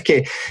sea, no es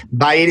que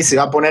va a ir y se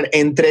va a poner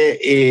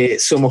entre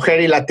su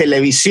mujer y la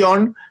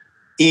televisión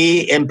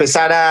y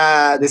empezar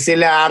a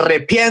decirle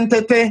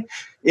arrepiéntete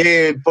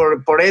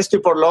por esto y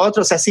por lo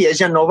otro. O sea, sí,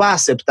 ella no va a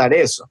aceptar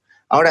eso.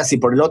 Ahora, si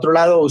por el otro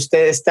lado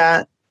usted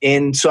está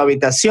en su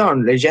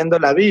habitación leyendo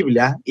la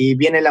Biblia y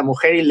viene la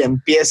mujer y le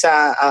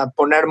empieza a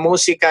poner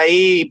música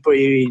ahí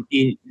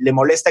y le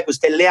molesta que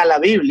usted lea la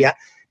Biblia,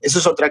 eso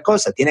es otra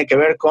cosa, tiene que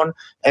ver con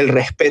el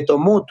respeto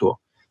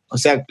mutuo. O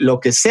sea, lo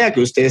que sea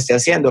que usted esté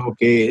haciendo o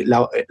que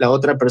la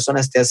otra persona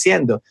esté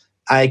haciendo,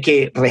 hay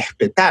que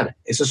respetar.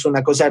 Eso es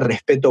una cosa de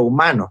respeto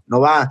humano. No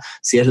va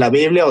si es la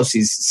Biblia o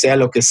si sea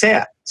lo que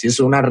sea. Si es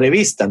una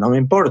revista, no me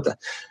importa.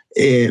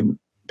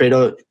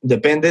 Pero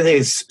depende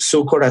de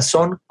su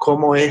corazón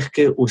cómo es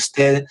que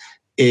usted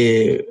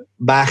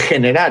va a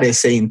generar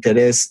ese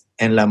interés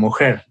en la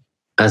mujer.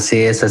 Así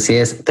es, así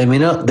es.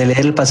 Termino de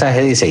leer el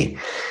pasaje, dice ahí.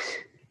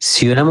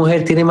 Si una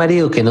mujer tiene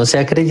marido que no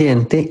sea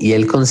creyente y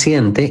él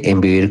consiente en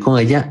vivir con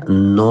ella,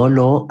 no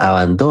lo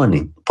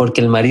abandone,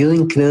 porque el marido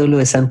incrédulo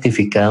es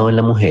santificado en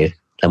la mujer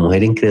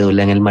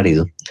incrédula en el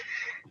marido,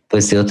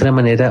 pues de otra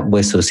manera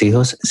vuestros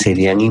hijos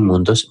serían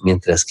inmundos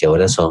mientras que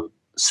ahora son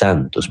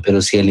santos.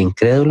 Pero si el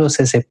incrédulo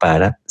se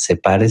separa,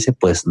 sepárese,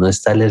 pues no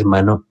está el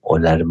hermano o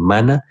la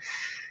hermana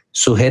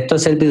sujeto a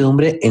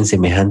servidumbre en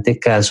semejante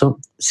caso,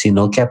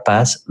 sino que a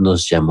paz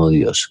nos llamó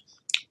Dios.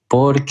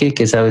 Porque,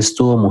 ¿qué sabes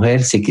tú,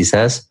 mujer, si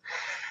quizás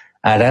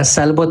harás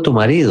salvo a tu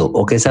marido?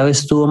 ¿O qué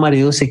sabes tú,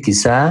 marido, si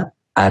quizá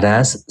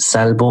harás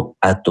salvo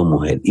a tu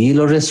mujer? Y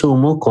lo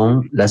resumo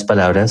con las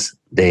palabras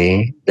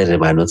del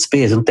hermano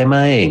Tzvi. Es un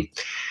tema de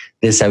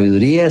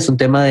sabiduría, es un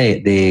tema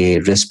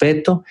de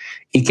respeto,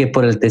 y que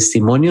por el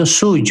testimonio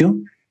suyo,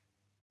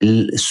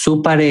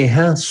 su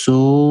pareja,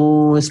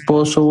 su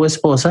esposo o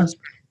esposa,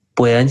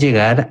 puedan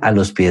llegar a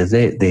los pies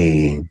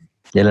del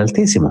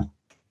Altísimo.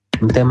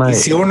 Un tema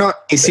si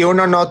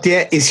uno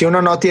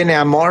no tiene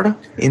amor,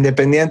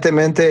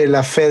 independientemente de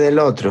la fe del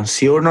otro,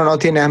 si uno no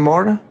tiene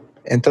amor,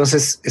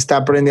 entonces está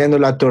aprendiendo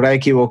la Torah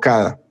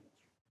equivocada.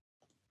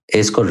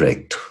 Es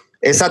correcto.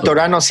 Esa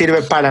Torah no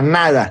sirve para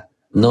nada.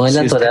 No es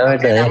la Torah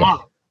verdadera.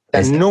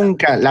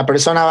 Nunca la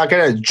persona va a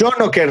querer. Yo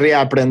no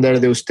querría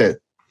aprender de usted.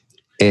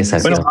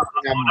 Exacto. Bueno,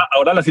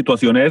 ahora la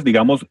situación es,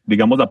 digamos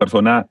la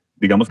persona,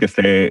 digamos que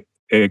esté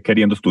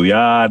queriendo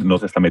estudiar, no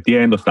se está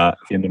metiendo, está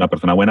siendo una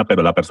persona buena,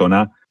 pero la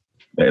persona,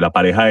 la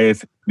pareja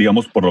es,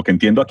 digamos, por lo que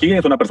entiendo aquí,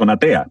 es una persona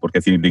atea,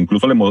 porque si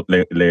incluso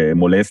le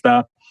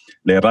molesta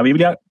leer la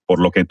Biblia, por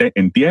lo que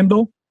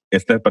entiendo,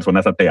 esta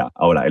persona es atea.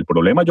 Ahora, el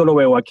problema yo lo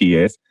veo aquí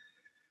es,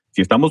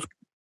 si estamos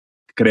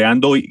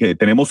creando,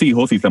 tenemos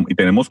hijos y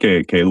tenemos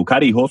que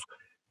educar hijos,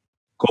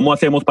 ¿cómo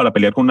hacemos para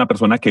pelear con una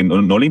persona que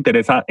no le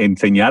interesa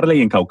enseñarle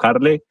y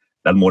encaucarle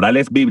las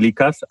morales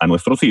bíblicas a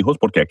nuestros hijos?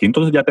 Porque aquí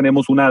entonces ya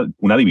tenemos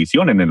una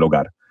división en el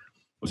hogar.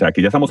 O sea,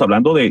 aquí ya estamos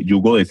hablando de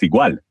yugo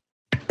desigual.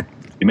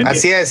 ¿Sí?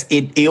 Así es,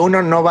 y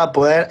uno no va a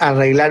poder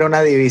arreglar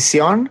una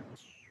división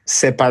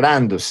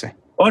separándose.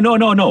 Oh,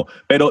 no,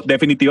 pero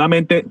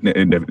definitivamente,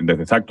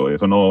 exacto,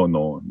 eso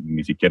no,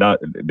 ni siquiera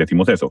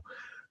decimos eso.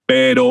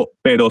 Pero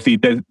si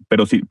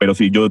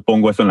yo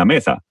pongo eso en la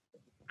mesa,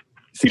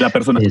 si la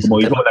persona, como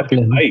dijo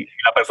ahí, si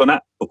la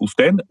persona,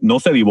 usted no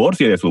se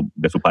divorcie de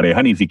su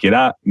pareja, ni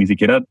siquiera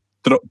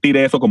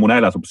tire eso como una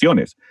de las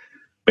opciones,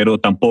 pero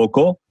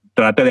tampoco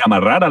trate de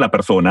amarrar a la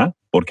persona,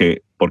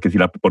 porque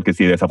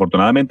si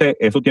desafortunadamente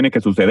eso tiene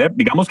que suceder,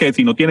 digamos que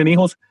si no tienen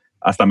hijos,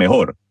 hasta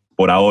mejor,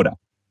 por ahora.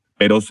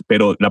 Pero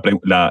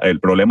el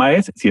problema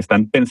es si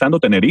están pensando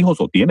tener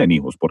hijos o tienen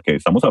hijos, porque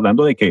estamos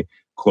hablando de que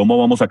cómo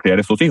vamos a crear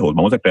estos hijos.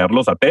 ¿Vamos a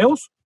crearlos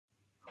ateos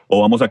o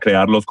vamos a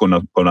crearlos con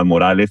las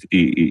morales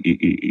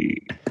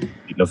y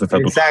los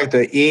estatutos? Exacto,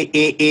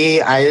 y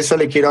a eso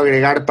le quiero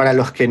agregar para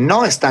los que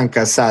no están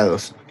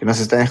casados, que nos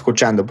están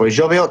escuchando, porque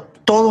yo veo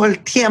todo el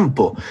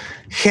tiempo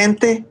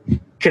gente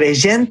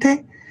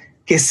creyente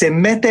que se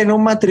mete en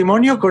un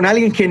matrimonio con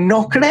alguien que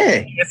no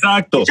cree.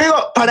 Exacto. Y yo digo,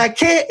 ¿para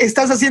qué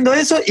estás haciendo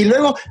eso? Y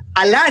luego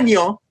al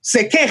año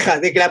se queja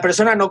de que la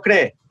persona no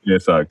cree.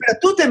 Exacto. Pero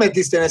tú te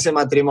metiste en ese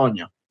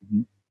matrimonio.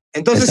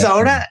 Entonces exacto.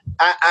 Ahora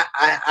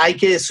hay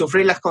que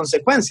sufrir las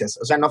consecuencias.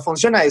 O sea, no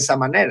funciona de esa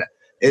manera.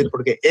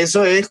 Porque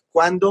eso es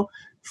cuando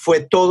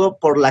fue todo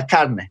por la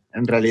carne,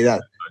 en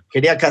realidad.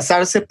 Quería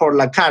casarse por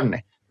la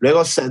carne.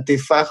 Luego se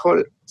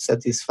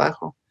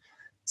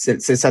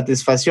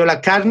satisfació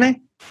la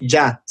carne,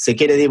 ya se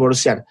quiere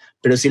divorciar.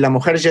 Pero si la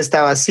mujer ya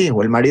estaba así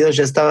o el marido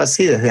ya estaba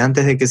así desde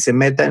antes de que se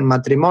meta en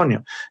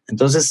matrimonio,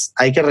 entonces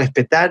hay que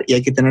respetar y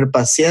hay que tener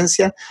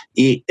paciencia,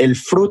 y el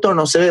fruto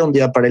no se ve de un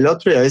día para el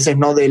otro y a veces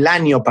no del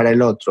año para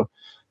el otro.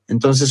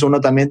 Entonces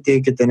uno también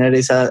tiene que tener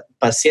esa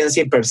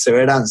paciencia y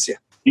perseverancia.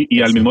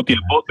 Y al mismo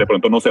tiempo de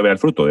pronto no se ve el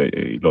fruto,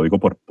 lo digo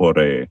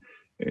por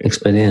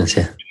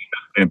experiencia.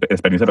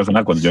 Experiencia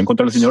personal. Cuando yo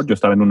encontré al Señor, yo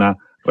estaba en una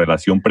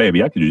relación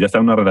previa, que yo ya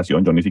estaba en una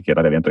relación, yo ni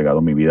siquiera le había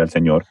entregado mi vida al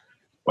Señor.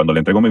 Cuando le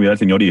entrego mi vida al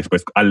Señor y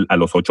después a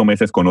los 8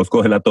 meses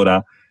conozco de la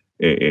Torah,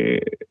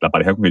 la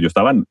pareja con que yo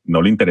estaba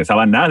no le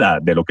interesaba nada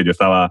de lo que yo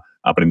estaba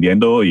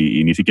aprendiendo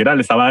y ni siquiera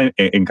le estaba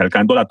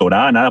encalcando la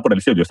Torah, nada por el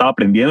estilo. Yo estaba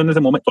aprendiendo en ese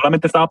momento,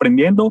 solamente estaba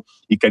aprendiendo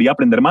y quería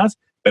aprender más,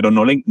 pero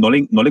no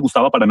le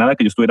gustaba para nada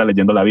que yo estuviera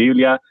leyendo la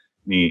Biblia,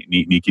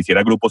 ni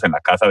quisiera grupos en la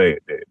casa de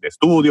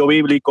estudio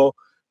bíblico.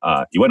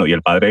 Y bueno, y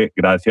el padre,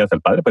 gracias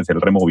al padre, pues él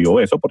removió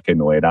eso porque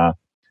no era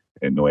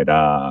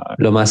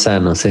lo más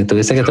sano. Sí,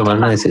 tuviste que tomar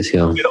una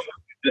decisión.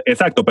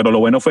 Exacto, pero lo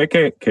bueno fue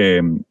que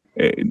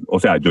o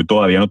sea, yo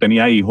todavía no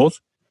tenía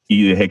hijos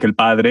y dejé que el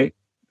padre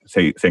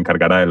se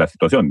encargara de la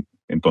situación.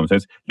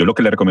 Entonces, yo lo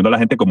que le recomiendo a la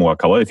gente, como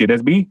acabo de decir,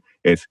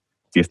 es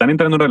si están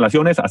entrando en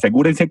relaciones,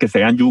 asegúrense que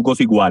sean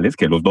yugos iguales,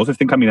 que los dos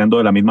estén caminando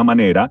de la misma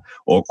manera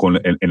o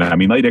en la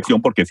misma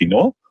dirección, porque si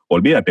no,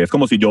 olvídate, es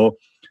como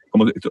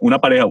una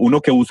pareja,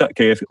 uno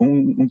que es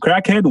un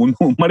crackhead, un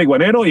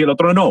marihuanero y el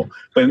otro no.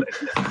 Pues,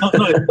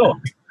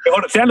 no.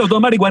 Mejor sean los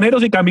dos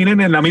marihuaneros y caminen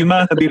en la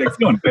misma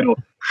dirección, pero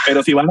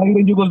si van a ir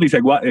en yugos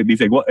desiguales,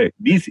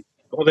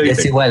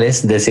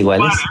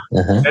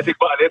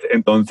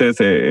 entonces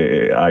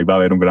ahí va a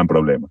haber un gran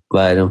problema.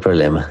 Va a haber un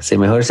problema. Sí,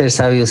 mejor ser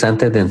sabios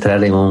antes de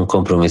entrar en un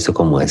compromiso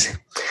como ese.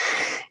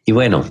 Y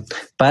bueno,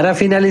 para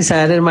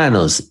finalizar,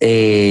 hermanos,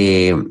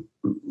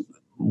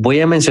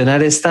 voy a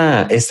mencionar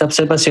esta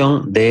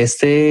observación de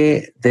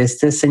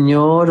este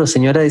señor o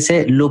señora,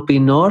 dice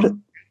Lupinor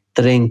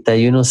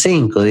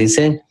 31.5,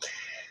 dice: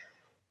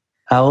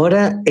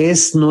 ahora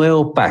es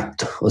nuevo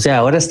pacto, o sea,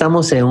 ahora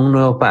estamos en un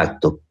nuevo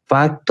pacto.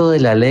 Pacto de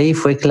la ley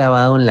fue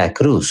clavado en la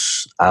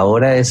cruz,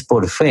 ahora es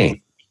por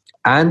fe,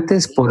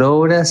 antes por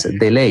obras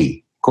de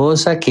ley,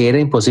 cosa que era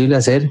imposible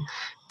hacer,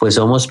 pues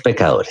somos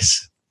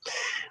pecadores.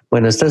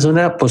 Bueno, esta es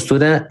una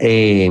postura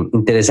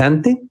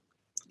interesante.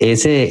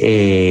 Es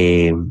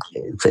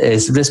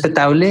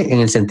respetable en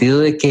el sentido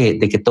de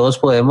que todos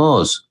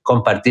podemos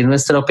compartir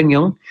nuestra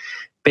opinión,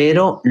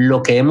 pero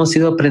lo que hemos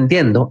ido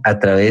aprendiendo a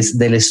través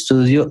del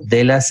estudio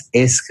de las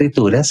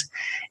Escrituras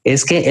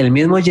es que el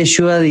mismo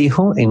Yeshua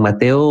dijo en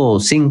Mateo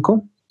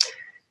 5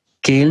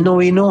 que él no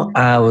vino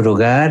a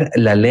abrogar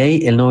la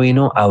ley, él no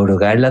vino a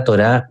abrogar la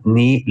Torá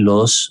ni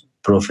los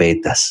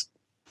profetas.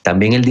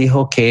 También él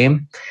dijo que,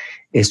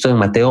 esto en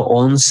Mateo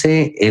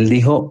 11, él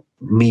dijo: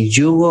 mi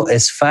yugo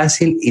es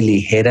fácil y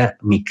ligera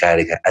mi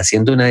carga,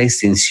 haciendo una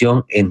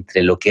distinción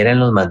entre lo que eran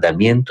los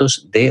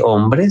mandamientos de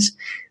hombres,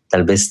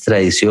 tal vez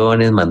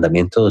tradiciones,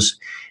 mandamientos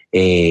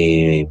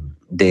de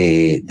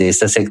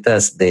estas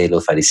sectas de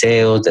los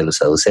fariseos, de los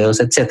saduceos,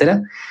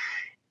 etcétera,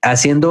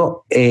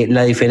 haciendo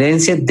la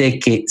diferencia de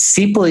que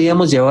sí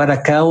podíamos llevar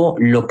a cabo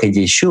lo que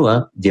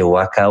Yeshua llevó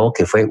a cabo,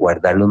 que fue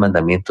guardar los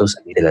mandamientos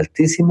del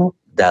Altísimo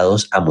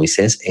dados a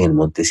Moisés en el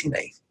monte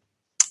Sinaí.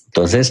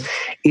 Entonces,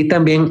 y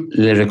también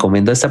le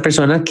recomiendo a esta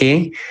persona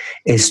que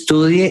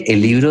estudie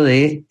el libro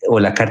o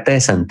la carta de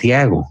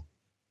Santiago,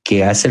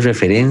 que hace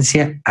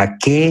referencia a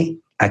qué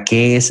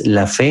es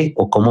la fe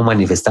o cómo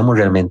manifestamos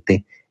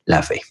realmente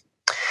la fe.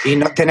 Y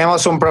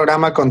tenemos un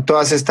programa con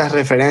todas estas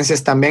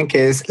referencias también,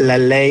 que es La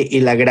Ley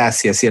y la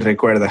Gracia, si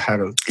recuerda,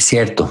 Harold.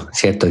 Cierto,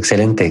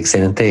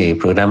 excelente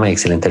programa y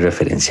excelente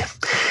referencia.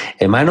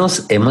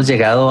 Hermanos, hemos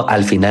llegado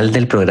al final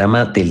del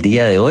programa del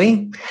día de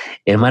hoy.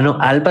 Hermano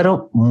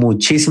Álvaro,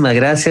 muchísimas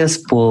gracias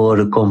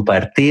por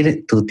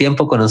compartir tu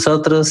tiempo con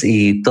nosotros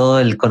y todo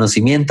el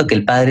conocimiento que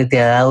el Padre te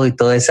ha dado y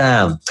toda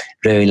esa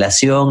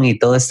revelación y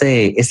todo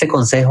este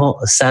consejo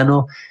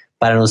sano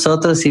para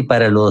nosotros y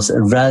para los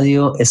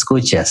radio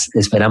escuchas.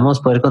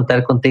 Esperamos poder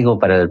contar contigo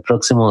para los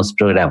próximos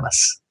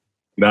programas.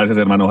 Gracias,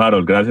 hermano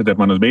Harold. Gracias,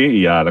 hermanos B,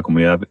 y a la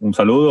comunidad un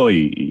saludo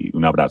y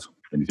un abrazo.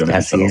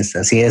 Bendiciones.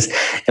 Así es.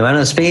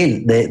 Hermano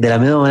Spi, de la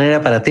misma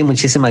manera para ti,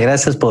 muchísimas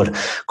gracias por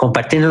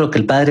compartir lo que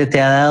el Padre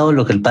te ha dado,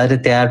 lo que el Padre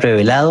te ha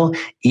revelado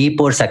y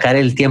por sacar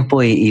el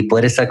tiempo y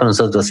poder estar con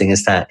nosotros en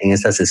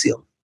esta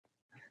sesión.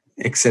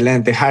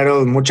 Excelente,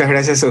 Harold. Muchas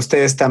gracias a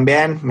ustedes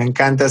también. Me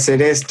encanta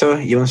hacer esto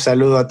y un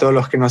saludo a todos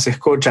los que nos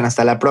escuchan.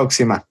 Hasta la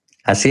próxima.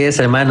 Así es,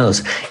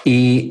 hermanos.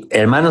 Y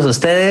hermanos,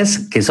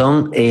 ustedes que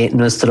son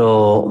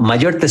nuestro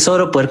mayor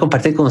tesoro, poder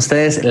compartir con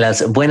ustedes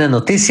las buenas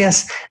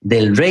noticias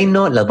del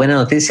reino, las buenas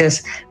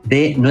noticias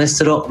de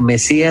nuestro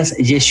Mesías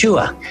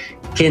Yeshua,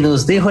 que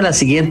nos dijo las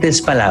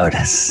siguientes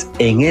palabras: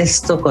 en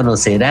esto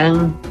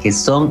conocerán que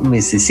son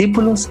mis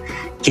discípulos,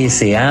 que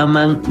se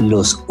aman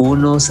los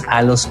unos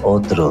a los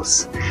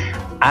otros.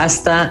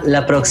 Hasta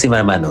la próxima,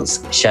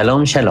 hermanos.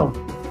 Shalom, shalom.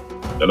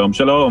 Shalom,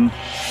 shalom.